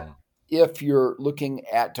that if you're looking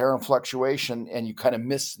at diurnal fluctuation and you kind of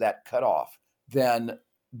miss that cutoff, then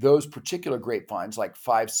those particular grapevines like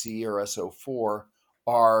 5C or SO4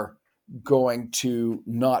 are going to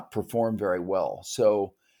not perform very well.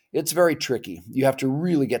 So it's very tricky. You have to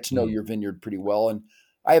really get to know your vineyard pretty well. And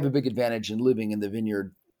I have a big advantage in living in the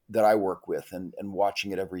vineyard that I work with and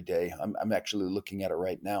watching it every day. I'm actually looking at it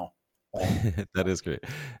right now. That is great.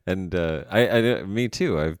 And me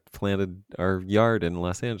too. I've planted our yard in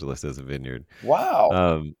Los Angeles as a vineyard.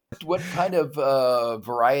 Wow. What kind of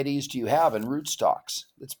varieties do you have in rootstocks?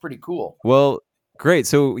 It's pretty cool. Well, great.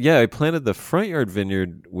 So yeah, I planted the front yard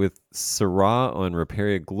vineyard with Syrah on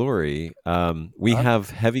Riparian Glory. We have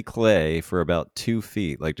heavy clay for about 2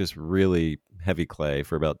 feet, like just really heavy clay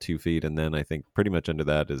for about 2 feet. And then I think pretty much under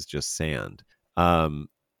that is just sand.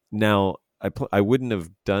 Now, I wouldn't have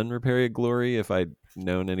done Riparian Glory if I'd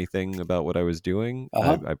known anything about what I was doing.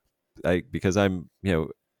 Because I'm,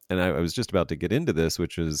 and I was just about to get into this,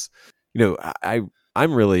 which is, I'm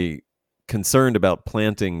really concerned about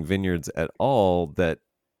planting vineyards at all that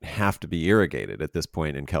have to be irrigated at this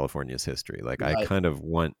point in California's history. Like right.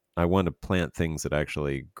 I want to plant things that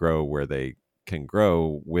actually grow where they can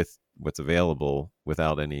grow with what's available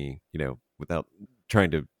without any, without trying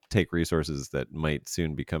to take resources that might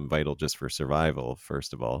soon become vital just for survival,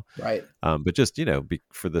 first of all. Right. But just,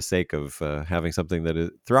 for the sake of having something that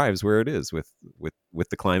it thrives where it is with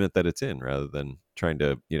the climate that it's in, rather than trying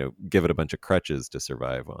to, give it a bunch of crutches to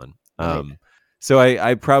survive on. Right. So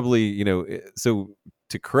I probably, so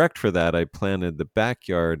to correct for that, I planted the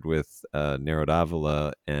backyard with Nero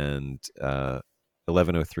d'Avola and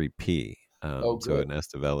 1103P. So an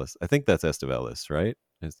Estevelis. I think that's Estevelis, right?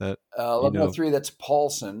 Is that 1103? That's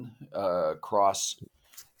Paulson cross.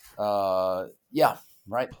 Yeah,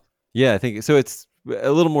 right. Yeah, I think so. It's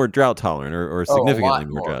a little more drought tolerant, or significantly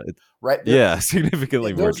more drought. Right. Yeah,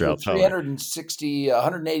 significantly more drought tolerant.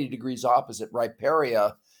 180 degrees opposite.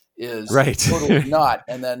 Riparia is right. Totally not,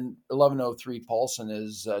 and then 1103 Paulson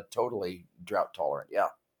is totally drought tolerant. Yeah.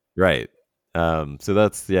 Right. So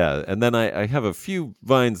that's and then I have a few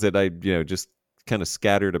vines that I just kind of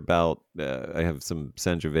scattered about. I have some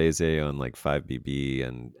Sangiovese on like 5BB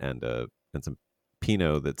and some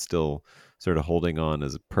Pinot that's still sort of holding on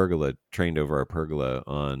as a pergola, trained over our pergola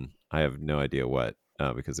on I have no idea what,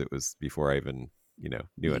 because it was before I even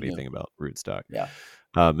knew anything about rootstock. Yeah.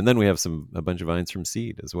 And then we have a bunch of vines from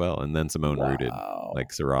seed as well, and then some own rooted like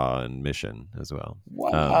Syrah and Mission as well.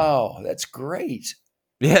 Wow, that's great.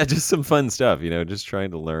 Yeah, just some fun stuff, just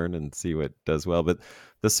trying to learn and see what does well. But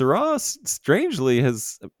the Syrah, strangely,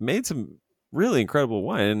 has made some really incredible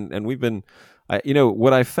wine. And we've been,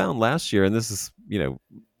 what I found last year, and this is,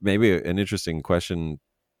 maybe an interesting question,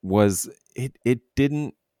 was it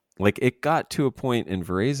didn't, like, it got to a point in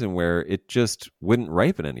Veraison where it just wouldn't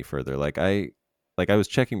ripen any further. Like I was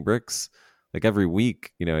checking bricks, like every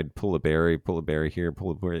week, I'd pull a berry here,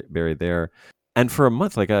 pull a berry there. And for a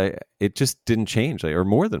month, it just didn't change, or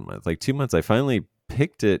more than a month, like 2 months. I finally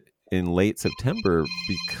picked it in late September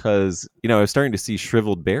because, I was starting to see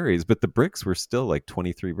shriveled berries, but the bricks were still like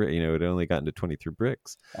 23 bricks. It had only gotten to 23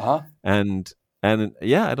 bricks. Uh-huh. And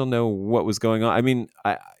yeah, I don't know what was going on. I mean,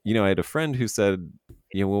 I had a friend who said,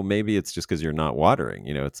 well, maybe it's just because you're not watering.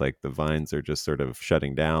 It's like the vines are just sort of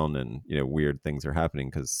shutting down, and weird things are happening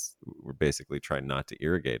because we're basically trying not to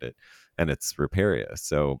irrigate it, and it's riparian.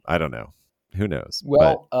 So I don't know. Who knows?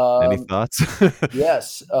 But Well, any thoughts?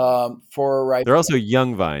 yes. For right. They're also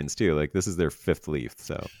young vines too. Like this is their fifth leaf.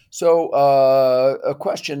 So, a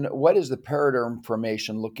question: what is the paraderm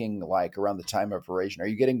formation looking like around the time of veraison? Are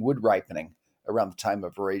you getting wood ripening around the time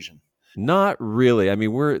of veraison? Not really. I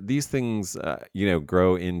mean, these things,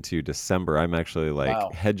 grow into December. I'm actually like Wow.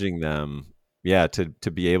 hedging them, yeah, to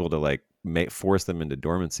be able to like force them into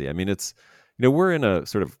dormancy. I mean, it's, we're in a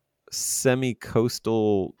sort of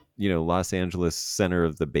semi-coastal, Los Angeles center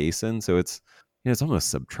of the basin, so it's, it's almost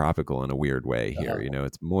subtropical in a weird way here. Uh-huh.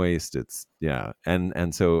 It's moist. It's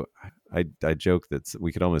and so I joke that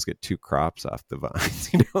we could almost get two crops off the vines.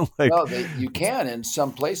 Like Well, you can in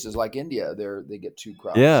some places like India. They get two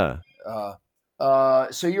crops. yeah.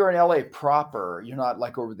 So you're in LA proper. You're not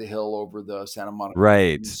like over the hill over the Santa Monica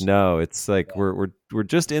Right. Mountains. No, it's like Yeah. we're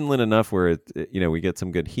just inland enough where we get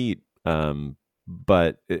some good heat.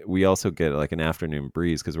 But we also get like an afternoon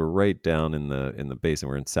breeze because we're right down in the basin.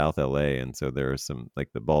 We're in South LA, and so there are some like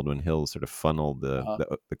the Baldwin Hills sort of funnel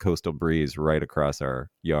the coastal breeze right across our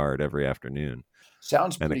yard every afternoon,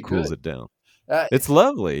 Sounds and pretty it cools good. it down. It's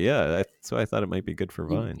lovely, yeah. So I thought it might be good for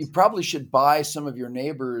You vines. probably should buy some of your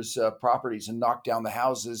neighbors' properties and knock down the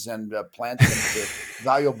houses and plant them with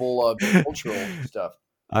valuable cultural stuff.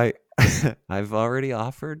 I I've already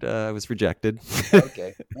offered. I was rejected.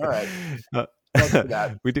 Okay, all right. Uh, Thanks for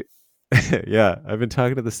that. we do. Yeah, I've been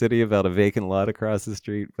talking to the city about a vacant lot across the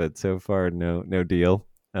street, but so far no deal.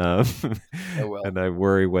 Um, Oh well. and I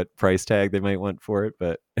worry what price tag they might want for it,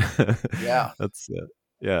 but Yeah. that's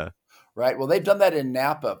yeah. Right. Well, they've done that in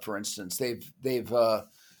Napa, for instance. They've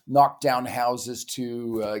knocked down houses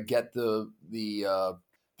to get the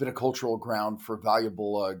viticultural ground for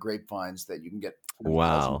valuable grapevines that you can get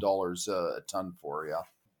Wow, $40,000 a ton for. Yeah.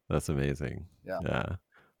 that's amazing. Yeah. Yeah.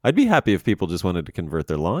 I'd be happy if people just wanted to convert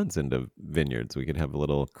their lawns into vineyards. We could have a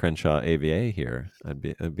little Crenshaw AVA here. I'd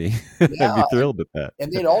be I'd be Yeah. thrilled with that.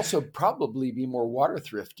 And they'd also probably be more water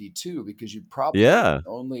thrifty too, because you probably Yeah,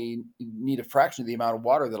 only need a fraction of the amount of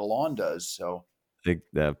water that a lawn does. So,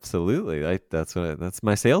 absolutely. That's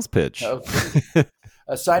my sales pitch. okay.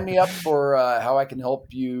 Sign me up for how I can help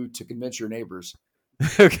you to convince your neighbors.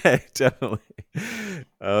 Okay, definitely.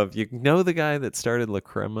 You know the guy that started La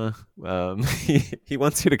Crema? He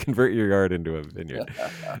wants you to convert your yard into a vineyard.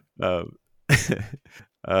 Um,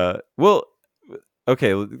 well,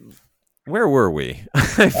 okay. Where were we?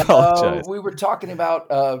 I apologize. We were talking about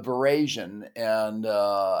veraison and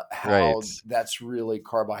how Right, that's really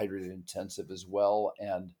carbohydrate intensive as well.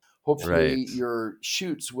 And hopefully right. your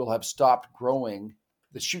shoots will have stopped growing.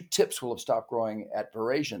 The shoot tips will have stopped growing at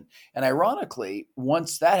veraison. And ironically,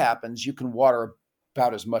 once that happens, you can water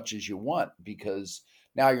about as much as you want because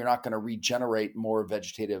now you're not going to regenerate more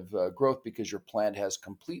vegetative growth because your plant has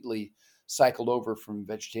completely cycled over from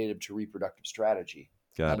vegetative to reproductive strategy.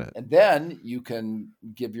 Got And, it. and then you can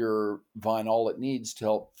give your vine all it needs to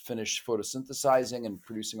help finish photosynthesizing and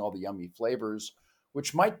producing all the yummy flavors,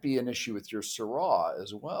 which might be an issue with your Syrah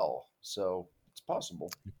as well. So it's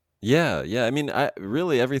possible. Yeah, yeah. I mean, I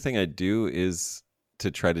really everything I do is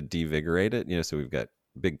to try to devigorate it. So we've got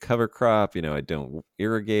big cover crop. I don't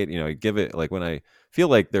irrigate. I give it like when I feel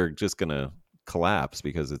like they're just gonna collapse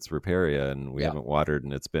because it's riparia and we Yeah, haven't watered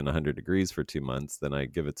and it's been 100 degrees for 2 months. Then I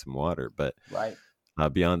give it some water. But right.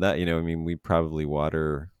 beyond that, I mean, we probably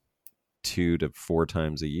water 2 to 4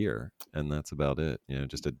 times a year, and that's about it.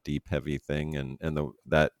 Just a deep, heavy thing, and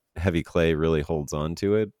that heavy clay really holds on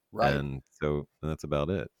to it, Right. and so that's about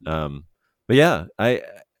it. But yeah,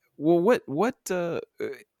 well, what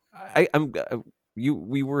I'm you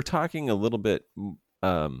we were talking a little bit.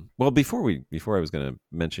 Well, before I was going to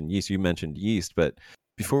mention yeast, you mentioned yeast, but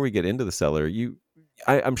before we get into the cellar,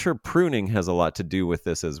 I'm sure pruning has a lot to do with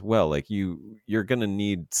this as well. Like you're going to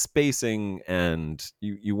need spacing, and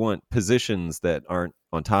you want positions that aren't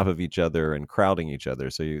on top of each other and crowding each other.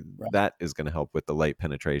 So Right. that is going to help with the light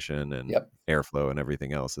penetration and Yep. airflow and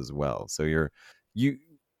everything else as well. So you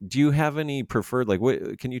do you have any preferred, like,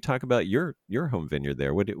 what can you talk about your home vineyard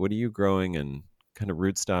there? What are you growing, and kind of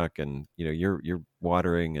rootstock, and you're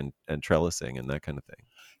watering and trellising and that kind of thing?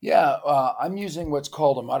 Yeah, I'm using what's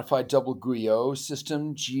called a modified double Guyot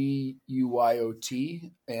system,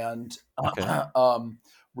 GUYOT, and Okay. um,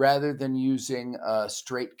 rather than using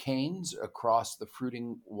straight canes across the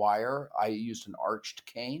fruiting wire, I used an arched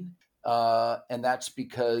cane. And that's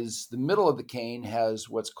because the middle of the cane has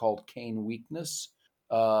what's called cane weakness.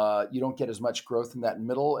 You don't get as much growth in that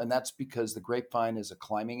middle, and that's because the grapevine is a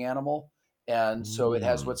climbing animal. And so it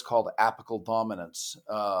has Mm. what's called apical dominance.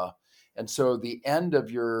 And so the end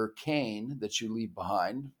of your cane that you leave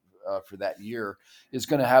behind for that year is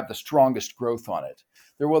going to have the strongest growth on it.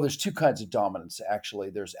 There's two kinds of dominance, actually.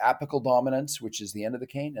 There's apical dominance, which is the end of the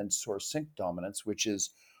cane, and succinct dominance, which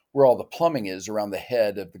is where all the plumbing is around the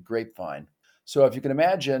head of the grapevine. So if you can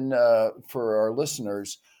imagine, for our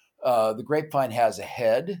listeners, the grapevine has a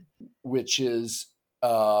head, which is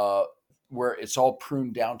where it's all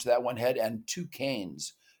pruned down to that one head, and two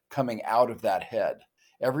canes coming out of that head.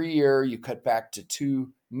 Every year you cut back to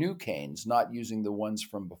two new canes, not using the ones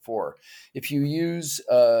from before. If you use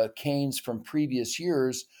canes from previous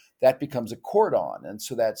years, that becomes a cordon. And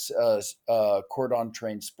so that's a cordon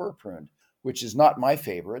trained spur pruned, which is not my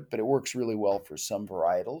favorite, but it works really well for some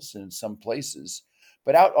varietals and in some places.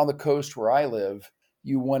 But out on the coast where I live,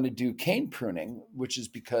 you want to do cane pruning, which is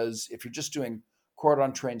because if you're just doing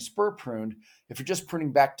cordon trained spur pruned, if you're just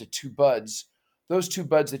pruning back to two buds, those two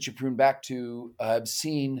buds that you prune back to have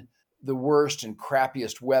seen the worst and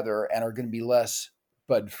crappiest weather and are going to be less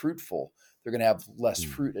bud fruitful. They're going to have less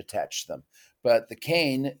fruit attached to them. But the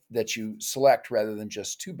cane that you select rather than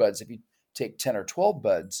just two buds, if you take 10 or 12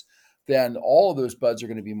 buds, then all of those buds are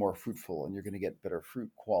going to be more fruitful and you're going to get better fruit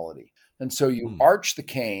quality. And so you arch the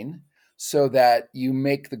cane so that you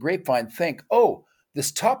make the grapevine think, oh,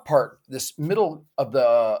 this top part, this middle of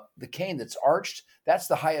the cane that's arched, that's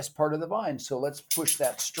the highest part of the vine. So let's push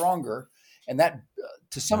that stronger. And that,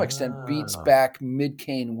 to some extent, beats back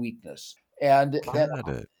mid-cane weakness. And then,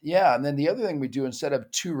 yeah, and then the other thing we do, instead of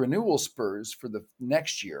two renewal spurs for the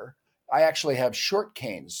next year, I actually have short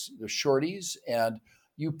canes. They're shorties, and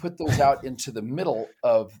you put those out into the middle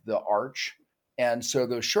of the arch. And so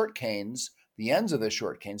those short canes, the ends of the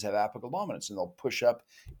short canes have apical dominance, and they'll push up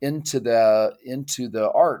into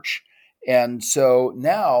the arch. And so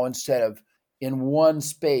now, instead of in one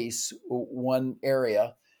space, one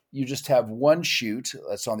area, you just have one shoot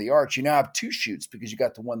that's on the arch. You now have two shoots because you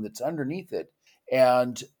got the one that's underneath it.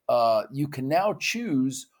 And you can now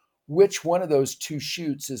choose which one of those two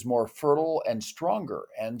shoots is more fertile and stronger.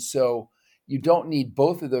 And so you don't need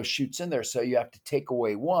both of those shoots in there. So you have to take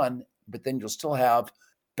away one, but then you'll still have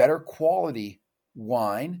better quality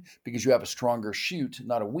wine because you have a stronger shoot,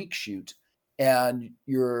 not a weak shoot. And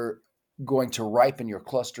you're going to ripen your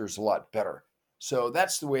clusters a lot better. So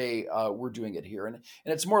that's the way we're doing it here, and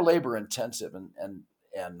it's more labor intensive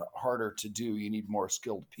and harder to do. You need more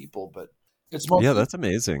skilled people, but it's mostly, that's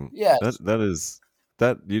amazing. Yeah,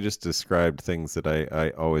 that you just described things that I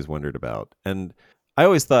always wondered about, and I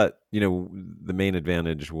always thought the main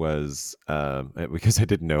advantage was because I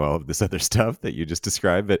didn't know all of this other stuff that you just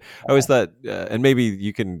described, but I always thought, and maybe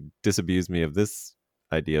you can disabuse me of this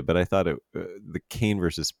idea, but I thought the cane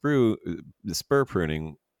versus the spur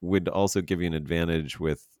pruning would also give you an advantage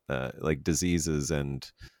with like diseases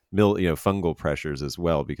and fungal pressures as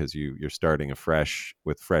well, because you're starting afresh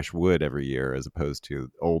with fresh wood every year as opposed to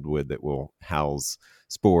old wood that will house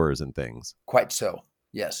spores and things. Quite so.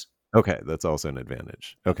 Yes. Okay, that's also an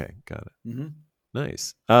advantage. Okay, got it. Mm-hmm.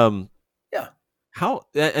 Nice. Yeah. How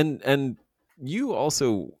and you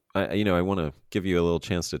also I want to give you a little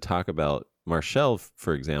chance to talk about Marchal,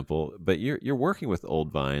 for example, but you're working with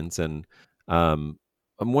old vines, and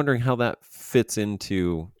I'm wondering how that fits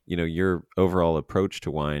into your overall approach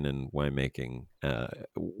to wine and winemaking.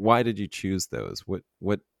 Why did you choose those?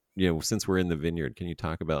 What since we're in the vineyard, can you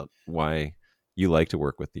talk about why you like to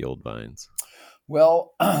work with the old vines?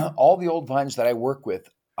 Well, all the old vines that I work with,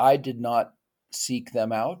 I did not seek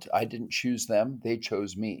them out. I didn't choose them. They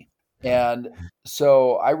chose me. And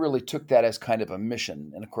so I really took that as kind of a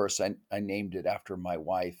mission. And of course, I named it after my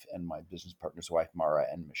wife and my business partner's wife, Mara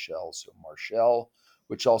and Michelle. So Marchal,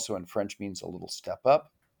 which also in French means a little step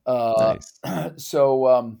up. Nice.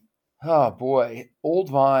 So, oh boy, old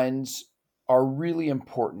vines are really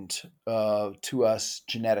important to us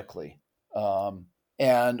genetically.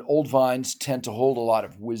 And old vines tend to hold a lot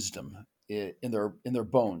of wisdom in their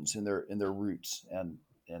bones, in their roots and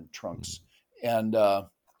trunks, and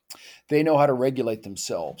they know how to regulate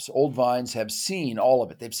themselves. Old vines have seen all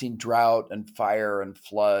of it. They've seen drought and fire and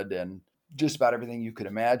flood and just about everything you could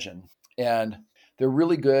imagine, and they're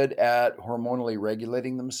really good at hormonally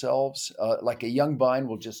regulating themselves. Like a young vine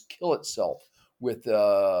will just kill itself with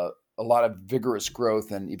a lot of vigorous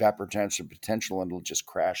growth and evapotranspiration potential, and it'll just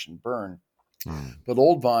crash and burn. But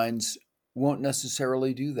old vines won't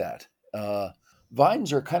necessarily do that.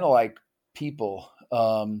 vines are kind of like people.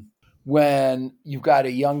 When you've got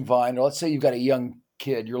a young vine, or let's say you've got a young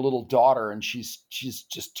kid, your little daughter, and she's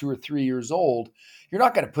just 2 or 3 years old, you're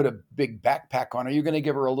not going to put a big backpack on her. You're going to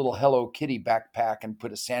give her a little Hello Kitty backpack and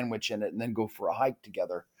put a sandwich in it, and then go for a hike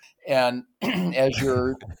together. And as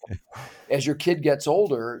your kid gets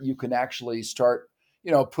older, you can actually start,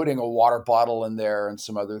 putting a water bottle in there and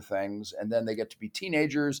some other things, and then they get to be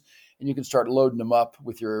teenagers, and you can start loading them up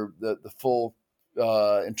with the full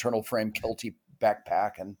internal frame Kelty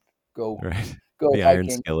backpack and go Right. go The iron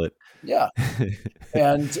hiking. skillet. Yeah,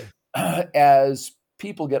 and as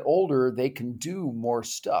people get older, they can do more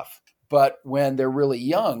stuff. But when they're really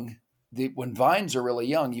young, when vines are really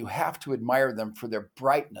young, you have to admire them for their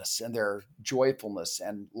brightness and their joyfulness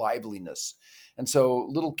and liveliness. And so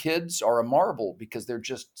little kids are a marvel because they're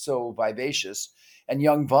just so vivacious. And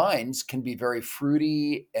young vines can be very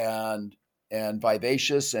fruity and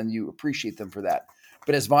vivacious, and you appreciate them for that.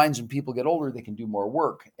 But as vines and people get older, they can do more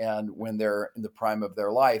work. And when they're in the prime of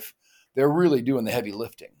their life, they're really doing the heavy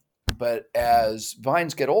lifting. But as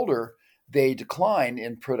vines get older, they decline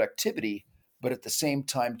in productivity. But at the same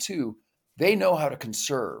time, too, they know how to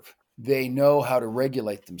conserve. They know how to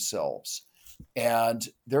regulate themselves. And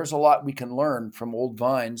there's a lot we can learn from old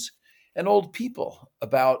vines and old people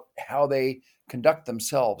about how they conduct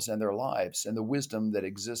themselves and their lives and the wisdom that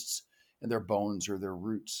exists in their bones or their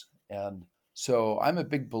roots. And so I'm a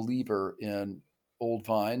big believer in old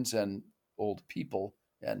vines and old people.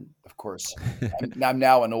 And of course, I'm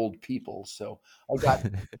now an old people. So I got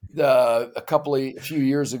a few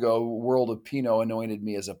years ago, World of Pinot anointed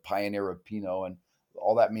me as a pioneer of Pinot. And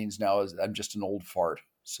all that means now is I'm just an old fart.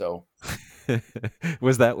 So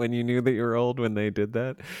Was that when you knew that you were old when they did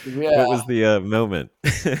that? What yeah, was the moment?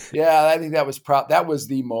 yeah, I think that was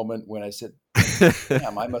the moment when I said,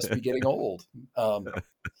 damn, I must be getting old. I'm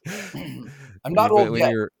not old When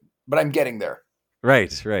yet, you're but I'm getting there.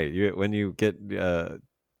 right, right. When you get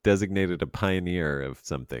designated a pioneer of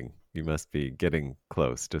something, you must be getting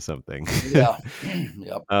close to something. Yeah.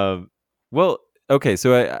 Yep. um, well, okay,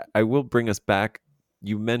 so I will bring us back.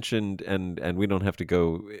 You mentioned, and we don't have to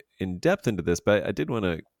go in depth into this, but I did want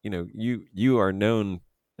to, you are known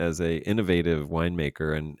as a innovative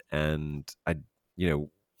winemaker, and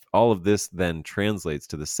all of this then translates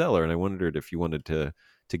to the cellar, and I wondered if you wanted to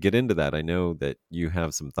get into that. I know that you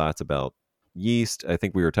have some thoughts about yeast. I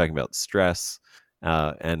think we were talking about stress,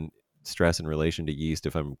 and stress in relation to yeast,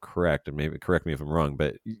 if I'm correct, and maybe correct me if I'm wrong.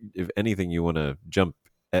 But if anything, you want to jump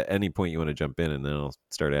at any point, you want to jump in, and then I'll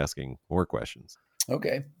start asking more questions.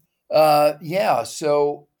 Okay. Yeah.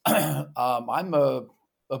 So I'm a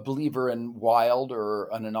believer in wild or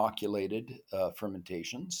uninoculated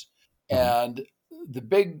fermentations, Hmm. and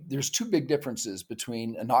there's two big differences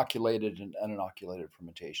between inoculated and uninoculated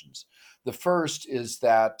fermentations. The first is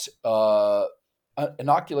that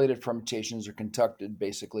inoculated fermentations are conducted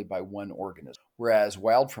basically by one organism, whereas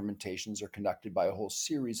wild fermentations are conducted by a whole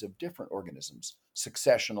series of different organisms,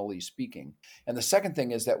 successionally speaking. And the second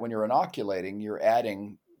thing is that when you're inoculating, you're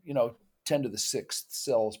adding, 10 to the sixth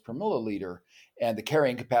cells per milliliter, and the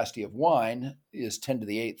carrying capacity of wine is 10 to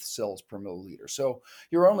the eighth cells per milliliter. So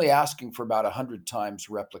you're only asking for about 100 times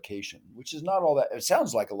replication, which is not all that. It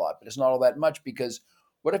sounds like a lot, but it's not all that much, because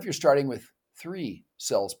what if you're starting with 3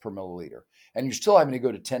 cells per milliliter and you're still having to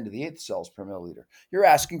go to 10 to the eighth cells per milliliter? You're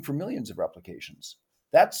asking for millions of replications.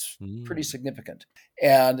 That's pretty Mm. significant.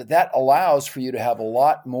 And that allows for you to have a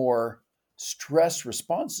lot more stress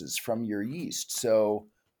responses from your yeast. So,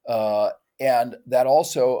 and that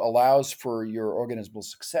also allows for your organismal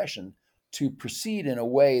succession to proceed in a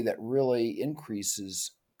way that really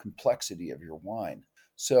increases complexity of your wine.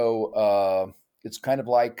 So it's kind of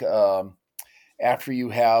like after you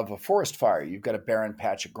have a forest fire, you've got a barren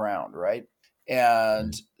patch of ground, right?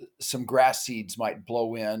 And Right. some grass seeds might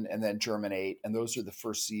blow in and then germinate, and those are the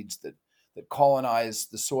first seeds that colonize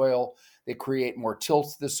the soil. They create more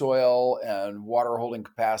tilt to the soil and water holding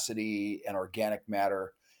capacity and organic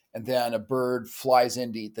matter. And then a bird flies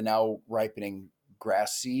in to eat the now ripening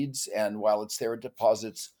grass seeds, and while it's there, it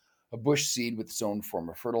deposits a bush seed with its own form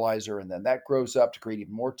of fertilizer, and then that grows up to create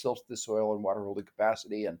even more tilt to the soil and water holding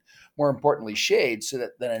capacity, and more importantly, shade, so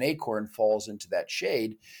that then an acorn falls into that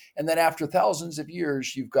shade. And then after thousands of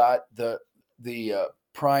years, you've got the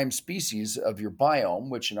prime species of your biome,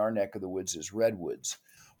 which in our neck of the woods is redwoods.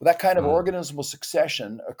 Well, that kind of Mm. organismal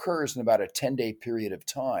succession occurs in about a 10-day period of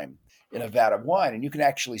time in a vat of wine, and you can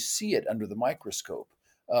actually see it under the microscope.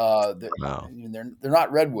 Wow. They're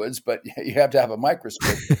not redwoods, but you have to have a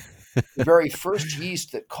microscope. The very first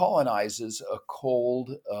yeast that colonizes a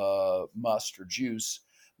cold must or juice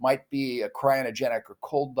might be a cryogenic or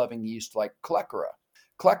cold-loving yeast like Clecera.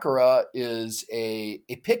 Clecera is a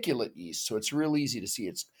piculate yeast, so it's real easy to see.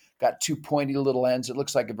 It's got two pointy little ends. It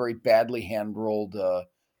looks like a very badly hand-rolled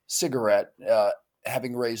cigarette.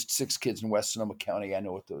 Having raised 6 kids in West Sonoma County, I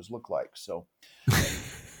know what those look like. So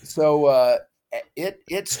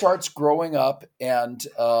it starts growing up, and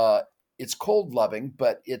it's cold-loving,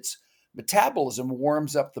 but its metabolism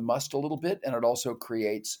warms up the must a little bit, and it also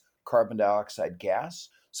creates carbon dioxide gas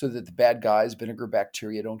so that the bad guys, vinegar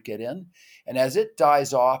bacteria, don't get in. And as it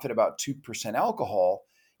dies off at about 2% alcohol,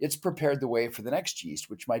 it's prepared the way for the next yeast,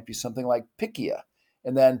 which might be something like Pichia.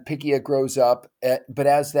 And then Pichia grows up, but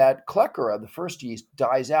as that Clecera, the first yeast,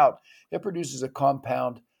 dies out, it produces a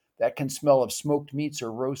compound that can smell of smoked meats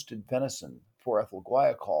or roasted venison,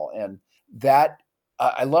 4-ethylguaiacol. And that,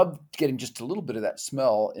 I love getting just a little bit of that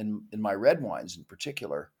smell in my red wines in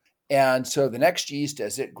particular. And so the next yeast,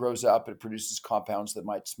 as it grows up, it produces compounds that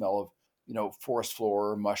might smell of, forest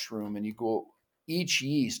floor or mushroom. And each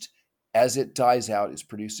yeast, as it dies out, is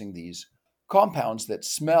producing these compounds that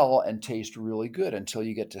smell and taste really good until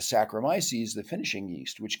you get to Saccharomyces, the finishing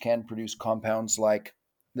yeast, which can produce compounds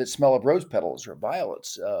that smell of rose petals or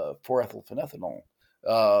violets, 4-ethylphenethanol.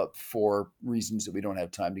 For reasons that we don't have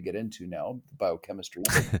time to get into now, biochemistry.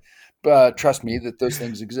 But trust me that those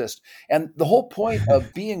things exist. And the whole point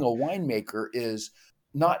of being a winemaker is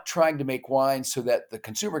not trying to make wine so that the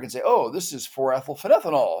consumer can say, "Oh, this is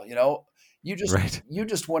 4-ethylphenethanol." You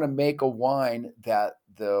just want to make a wine that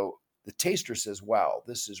the taster says, "Wow,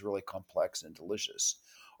 this is really complex and delicious."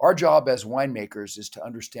 Our job as winemakers is to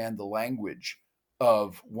understand the language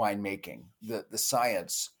of winemaking, the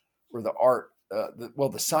science or the art.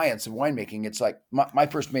 The science of winemaking. It's like my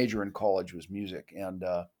first major in college was music. And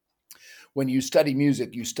when you study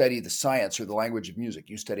music, you study the science or the language of music.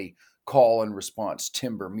 You study call and response,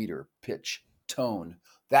 timbre, meter, pitch, tone.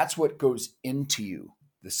 That's what goes into you,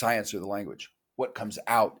 the science or the language. What comes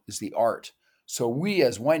out is the art. So we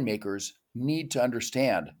as winemakers need to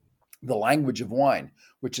understand the language of wine,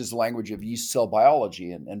 which is the language of yeast cell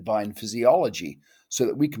biology and vine physiology, so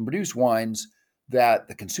that we can produce wines that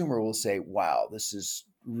the consumer will say, "Wow, this is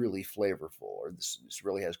really flavorful," or this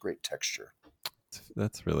really has great texture.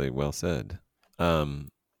 That's really well said.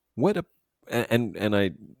 What a and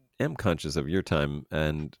I am conscious of your time,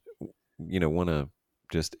 and want to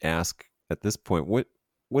just ask at this point,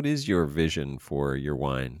 what is your vision for your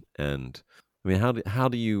wine? And I mean, how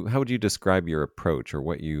would you describe your approach, or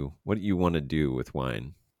what you want to do with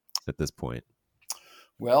wine at this point?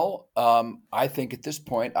 Well, I think at this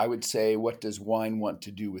point, I would say, what does wine want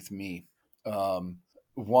to do with me? Um,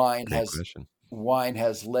 wine Great has question. wine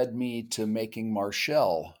has led me to making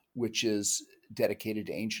Marchel, which is dedicated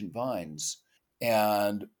to ancient vines,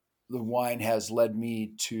 and the wine has led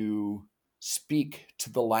me to speak to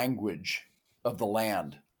the language of the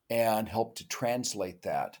land and help to translate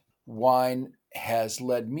that. Wine has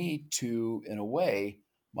led me to, in a way,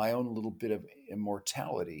 my own little bit of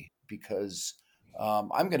immortality because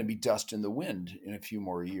I'm going to be dust in the wind in a few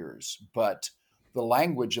more years, but the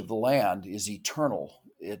language of the land is eternal.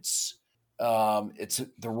 It's the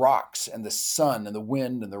rocks and the sun and the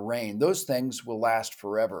wind and the rain. Those things will last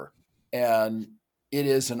forever, and it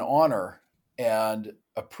is an honor and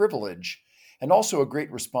a privilege, and also a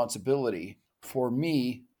great responsibility for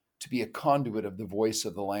me to be a conduit of the voice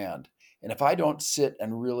of the land. And if I don't sit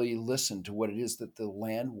and really listen to what it is that the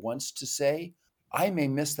land wants to say, I may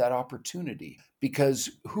miss that opportunity,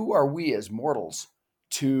 because who are we as mortals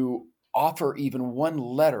to offer even one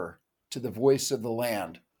letter to the voice of the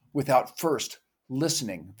land without first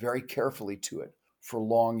listening very carefully to it for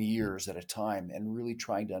long years at a time and really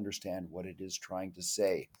trying to understand what it is trying to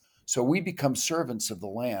say? So we become servants of the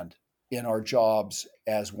land in our jobs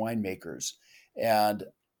as winemakers. And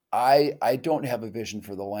I don't have a vision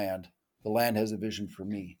for the land. The land has a vision for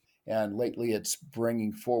me. And lately it's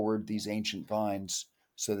bringing forward these ancient vines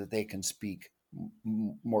so that they can speak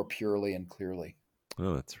more purely and clearly.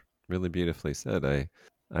 Oh, that's really beautifully said.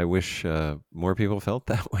 I wish more people felt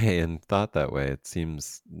that way and thought that way. It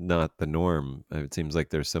seems not the norm. It seems like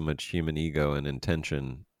there's so much human ego and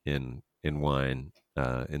intention in wine,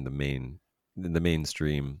 in the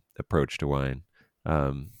mainstream approach to wine.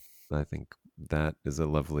 I think that is a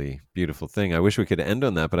lovely, beautiful thing. I wish we could end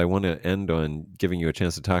on that, but I want to end on giving you a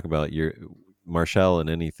chance to talk about your Marchel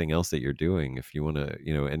and anything else that you're doing. If you want to,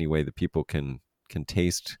 any way that people can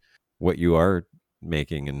taste what you are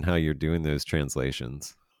making and how you're doing those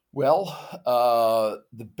translations. Well,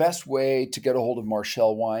 the best way to get a hold of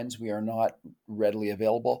Marchel wines, we are not readily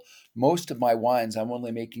available. Most of my wines, I'm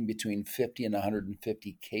only making between 50 and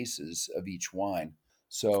 150 cases of each wine.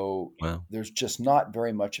 So Wow. there's just not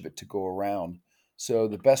very much of it to go around. So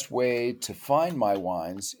the best way to find my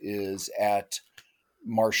wines is at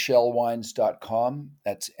marchellewines.com.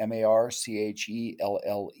 That's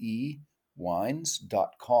MARCHELLE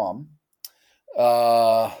wines.com.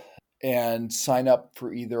 And sign up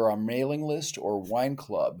for either our mailing list or wine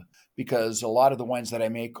club, because a lot of the wines that I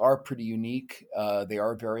make are pretty unique. They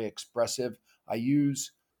are very expressive. I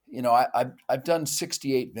use, I've done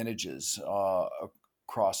 68 vintages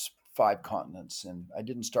across 5 continents, and I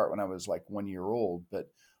didn't start when I was like 1 year old, but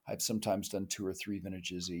I've sometimes done 2 or 3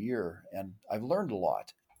 vintages a year, and I've learned a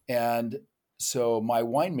lot. And so my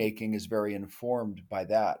winemaking is very informed by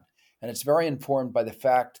that. And it's very informed by the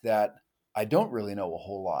fact that I don't really know a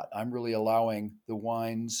whole lot. I'm really allowing the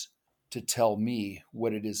wines to tell me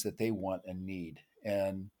what it is that they want and need.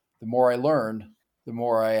 And the more I learn, the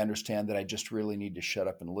more I understand that I just really need to shut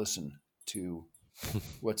up and listen to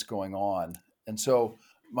what's going on. And so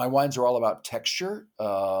my wines are all about texture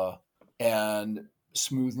and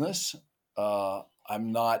smoothness.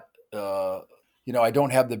 I'm not, I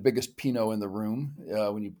don't have the biggest Pinot in the room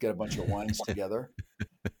when you get a bunch of wines together.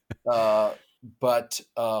 But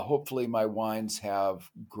hopefully my wines have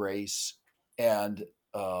grace and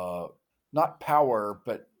not power,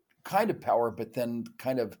 but kind of power, but then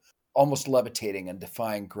kind of almost levitating and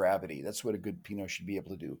defying gravity. That's what a good Pinot should be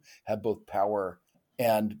able to do, have both power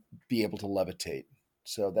and be able to levitate.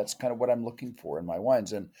 So that's kind of what I'm looking for in my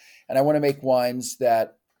wines. And I want to make wines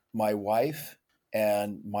that my wife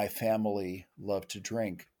and my family love to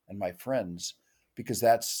drink, and my friends, because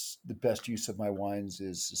that's the best use of my wines,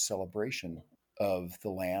 is a celebration of the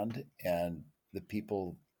land and the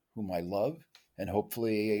people whom I love. And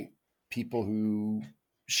hopefully people who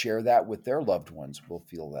share that with their loved ones will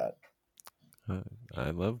feel that. I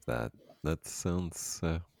love that. That sounds,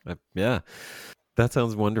 that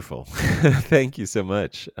sounds wonderful. Thank you so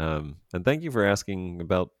much. And thank you for asking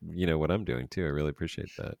about, what I'm doing too. I really appreciate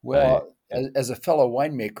that. Well, as a fellow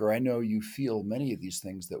winemaker, I know you feel many of these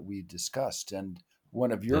things that we discussed. And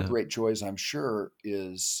one of your great joys, I'm sure,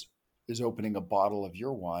 is opening a bottle of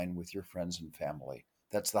your wine with your friends and family.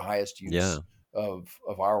 That's the highest use of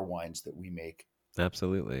our wines that we make.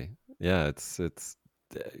 Absolutely. Yeah.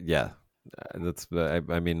 That's,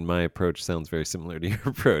 I mean, my approach sounds very similar to your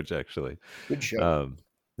approach, actually. Good show.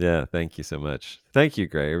 Yeah. Thank you so much. Thank you,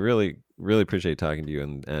 Greg. I really, really appreciate talking to you.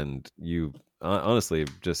 And you honestly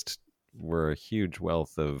just were a huge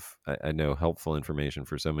wealth of, I know, helpful information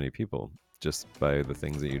for so many people just by the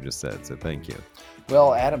things that you just said. So thank you.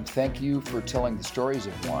 Well, Adam, thank you for telling the stories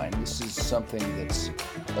of wine. This is something that's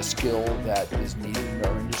a skill that is needed in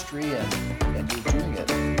our industry, and you're doing it.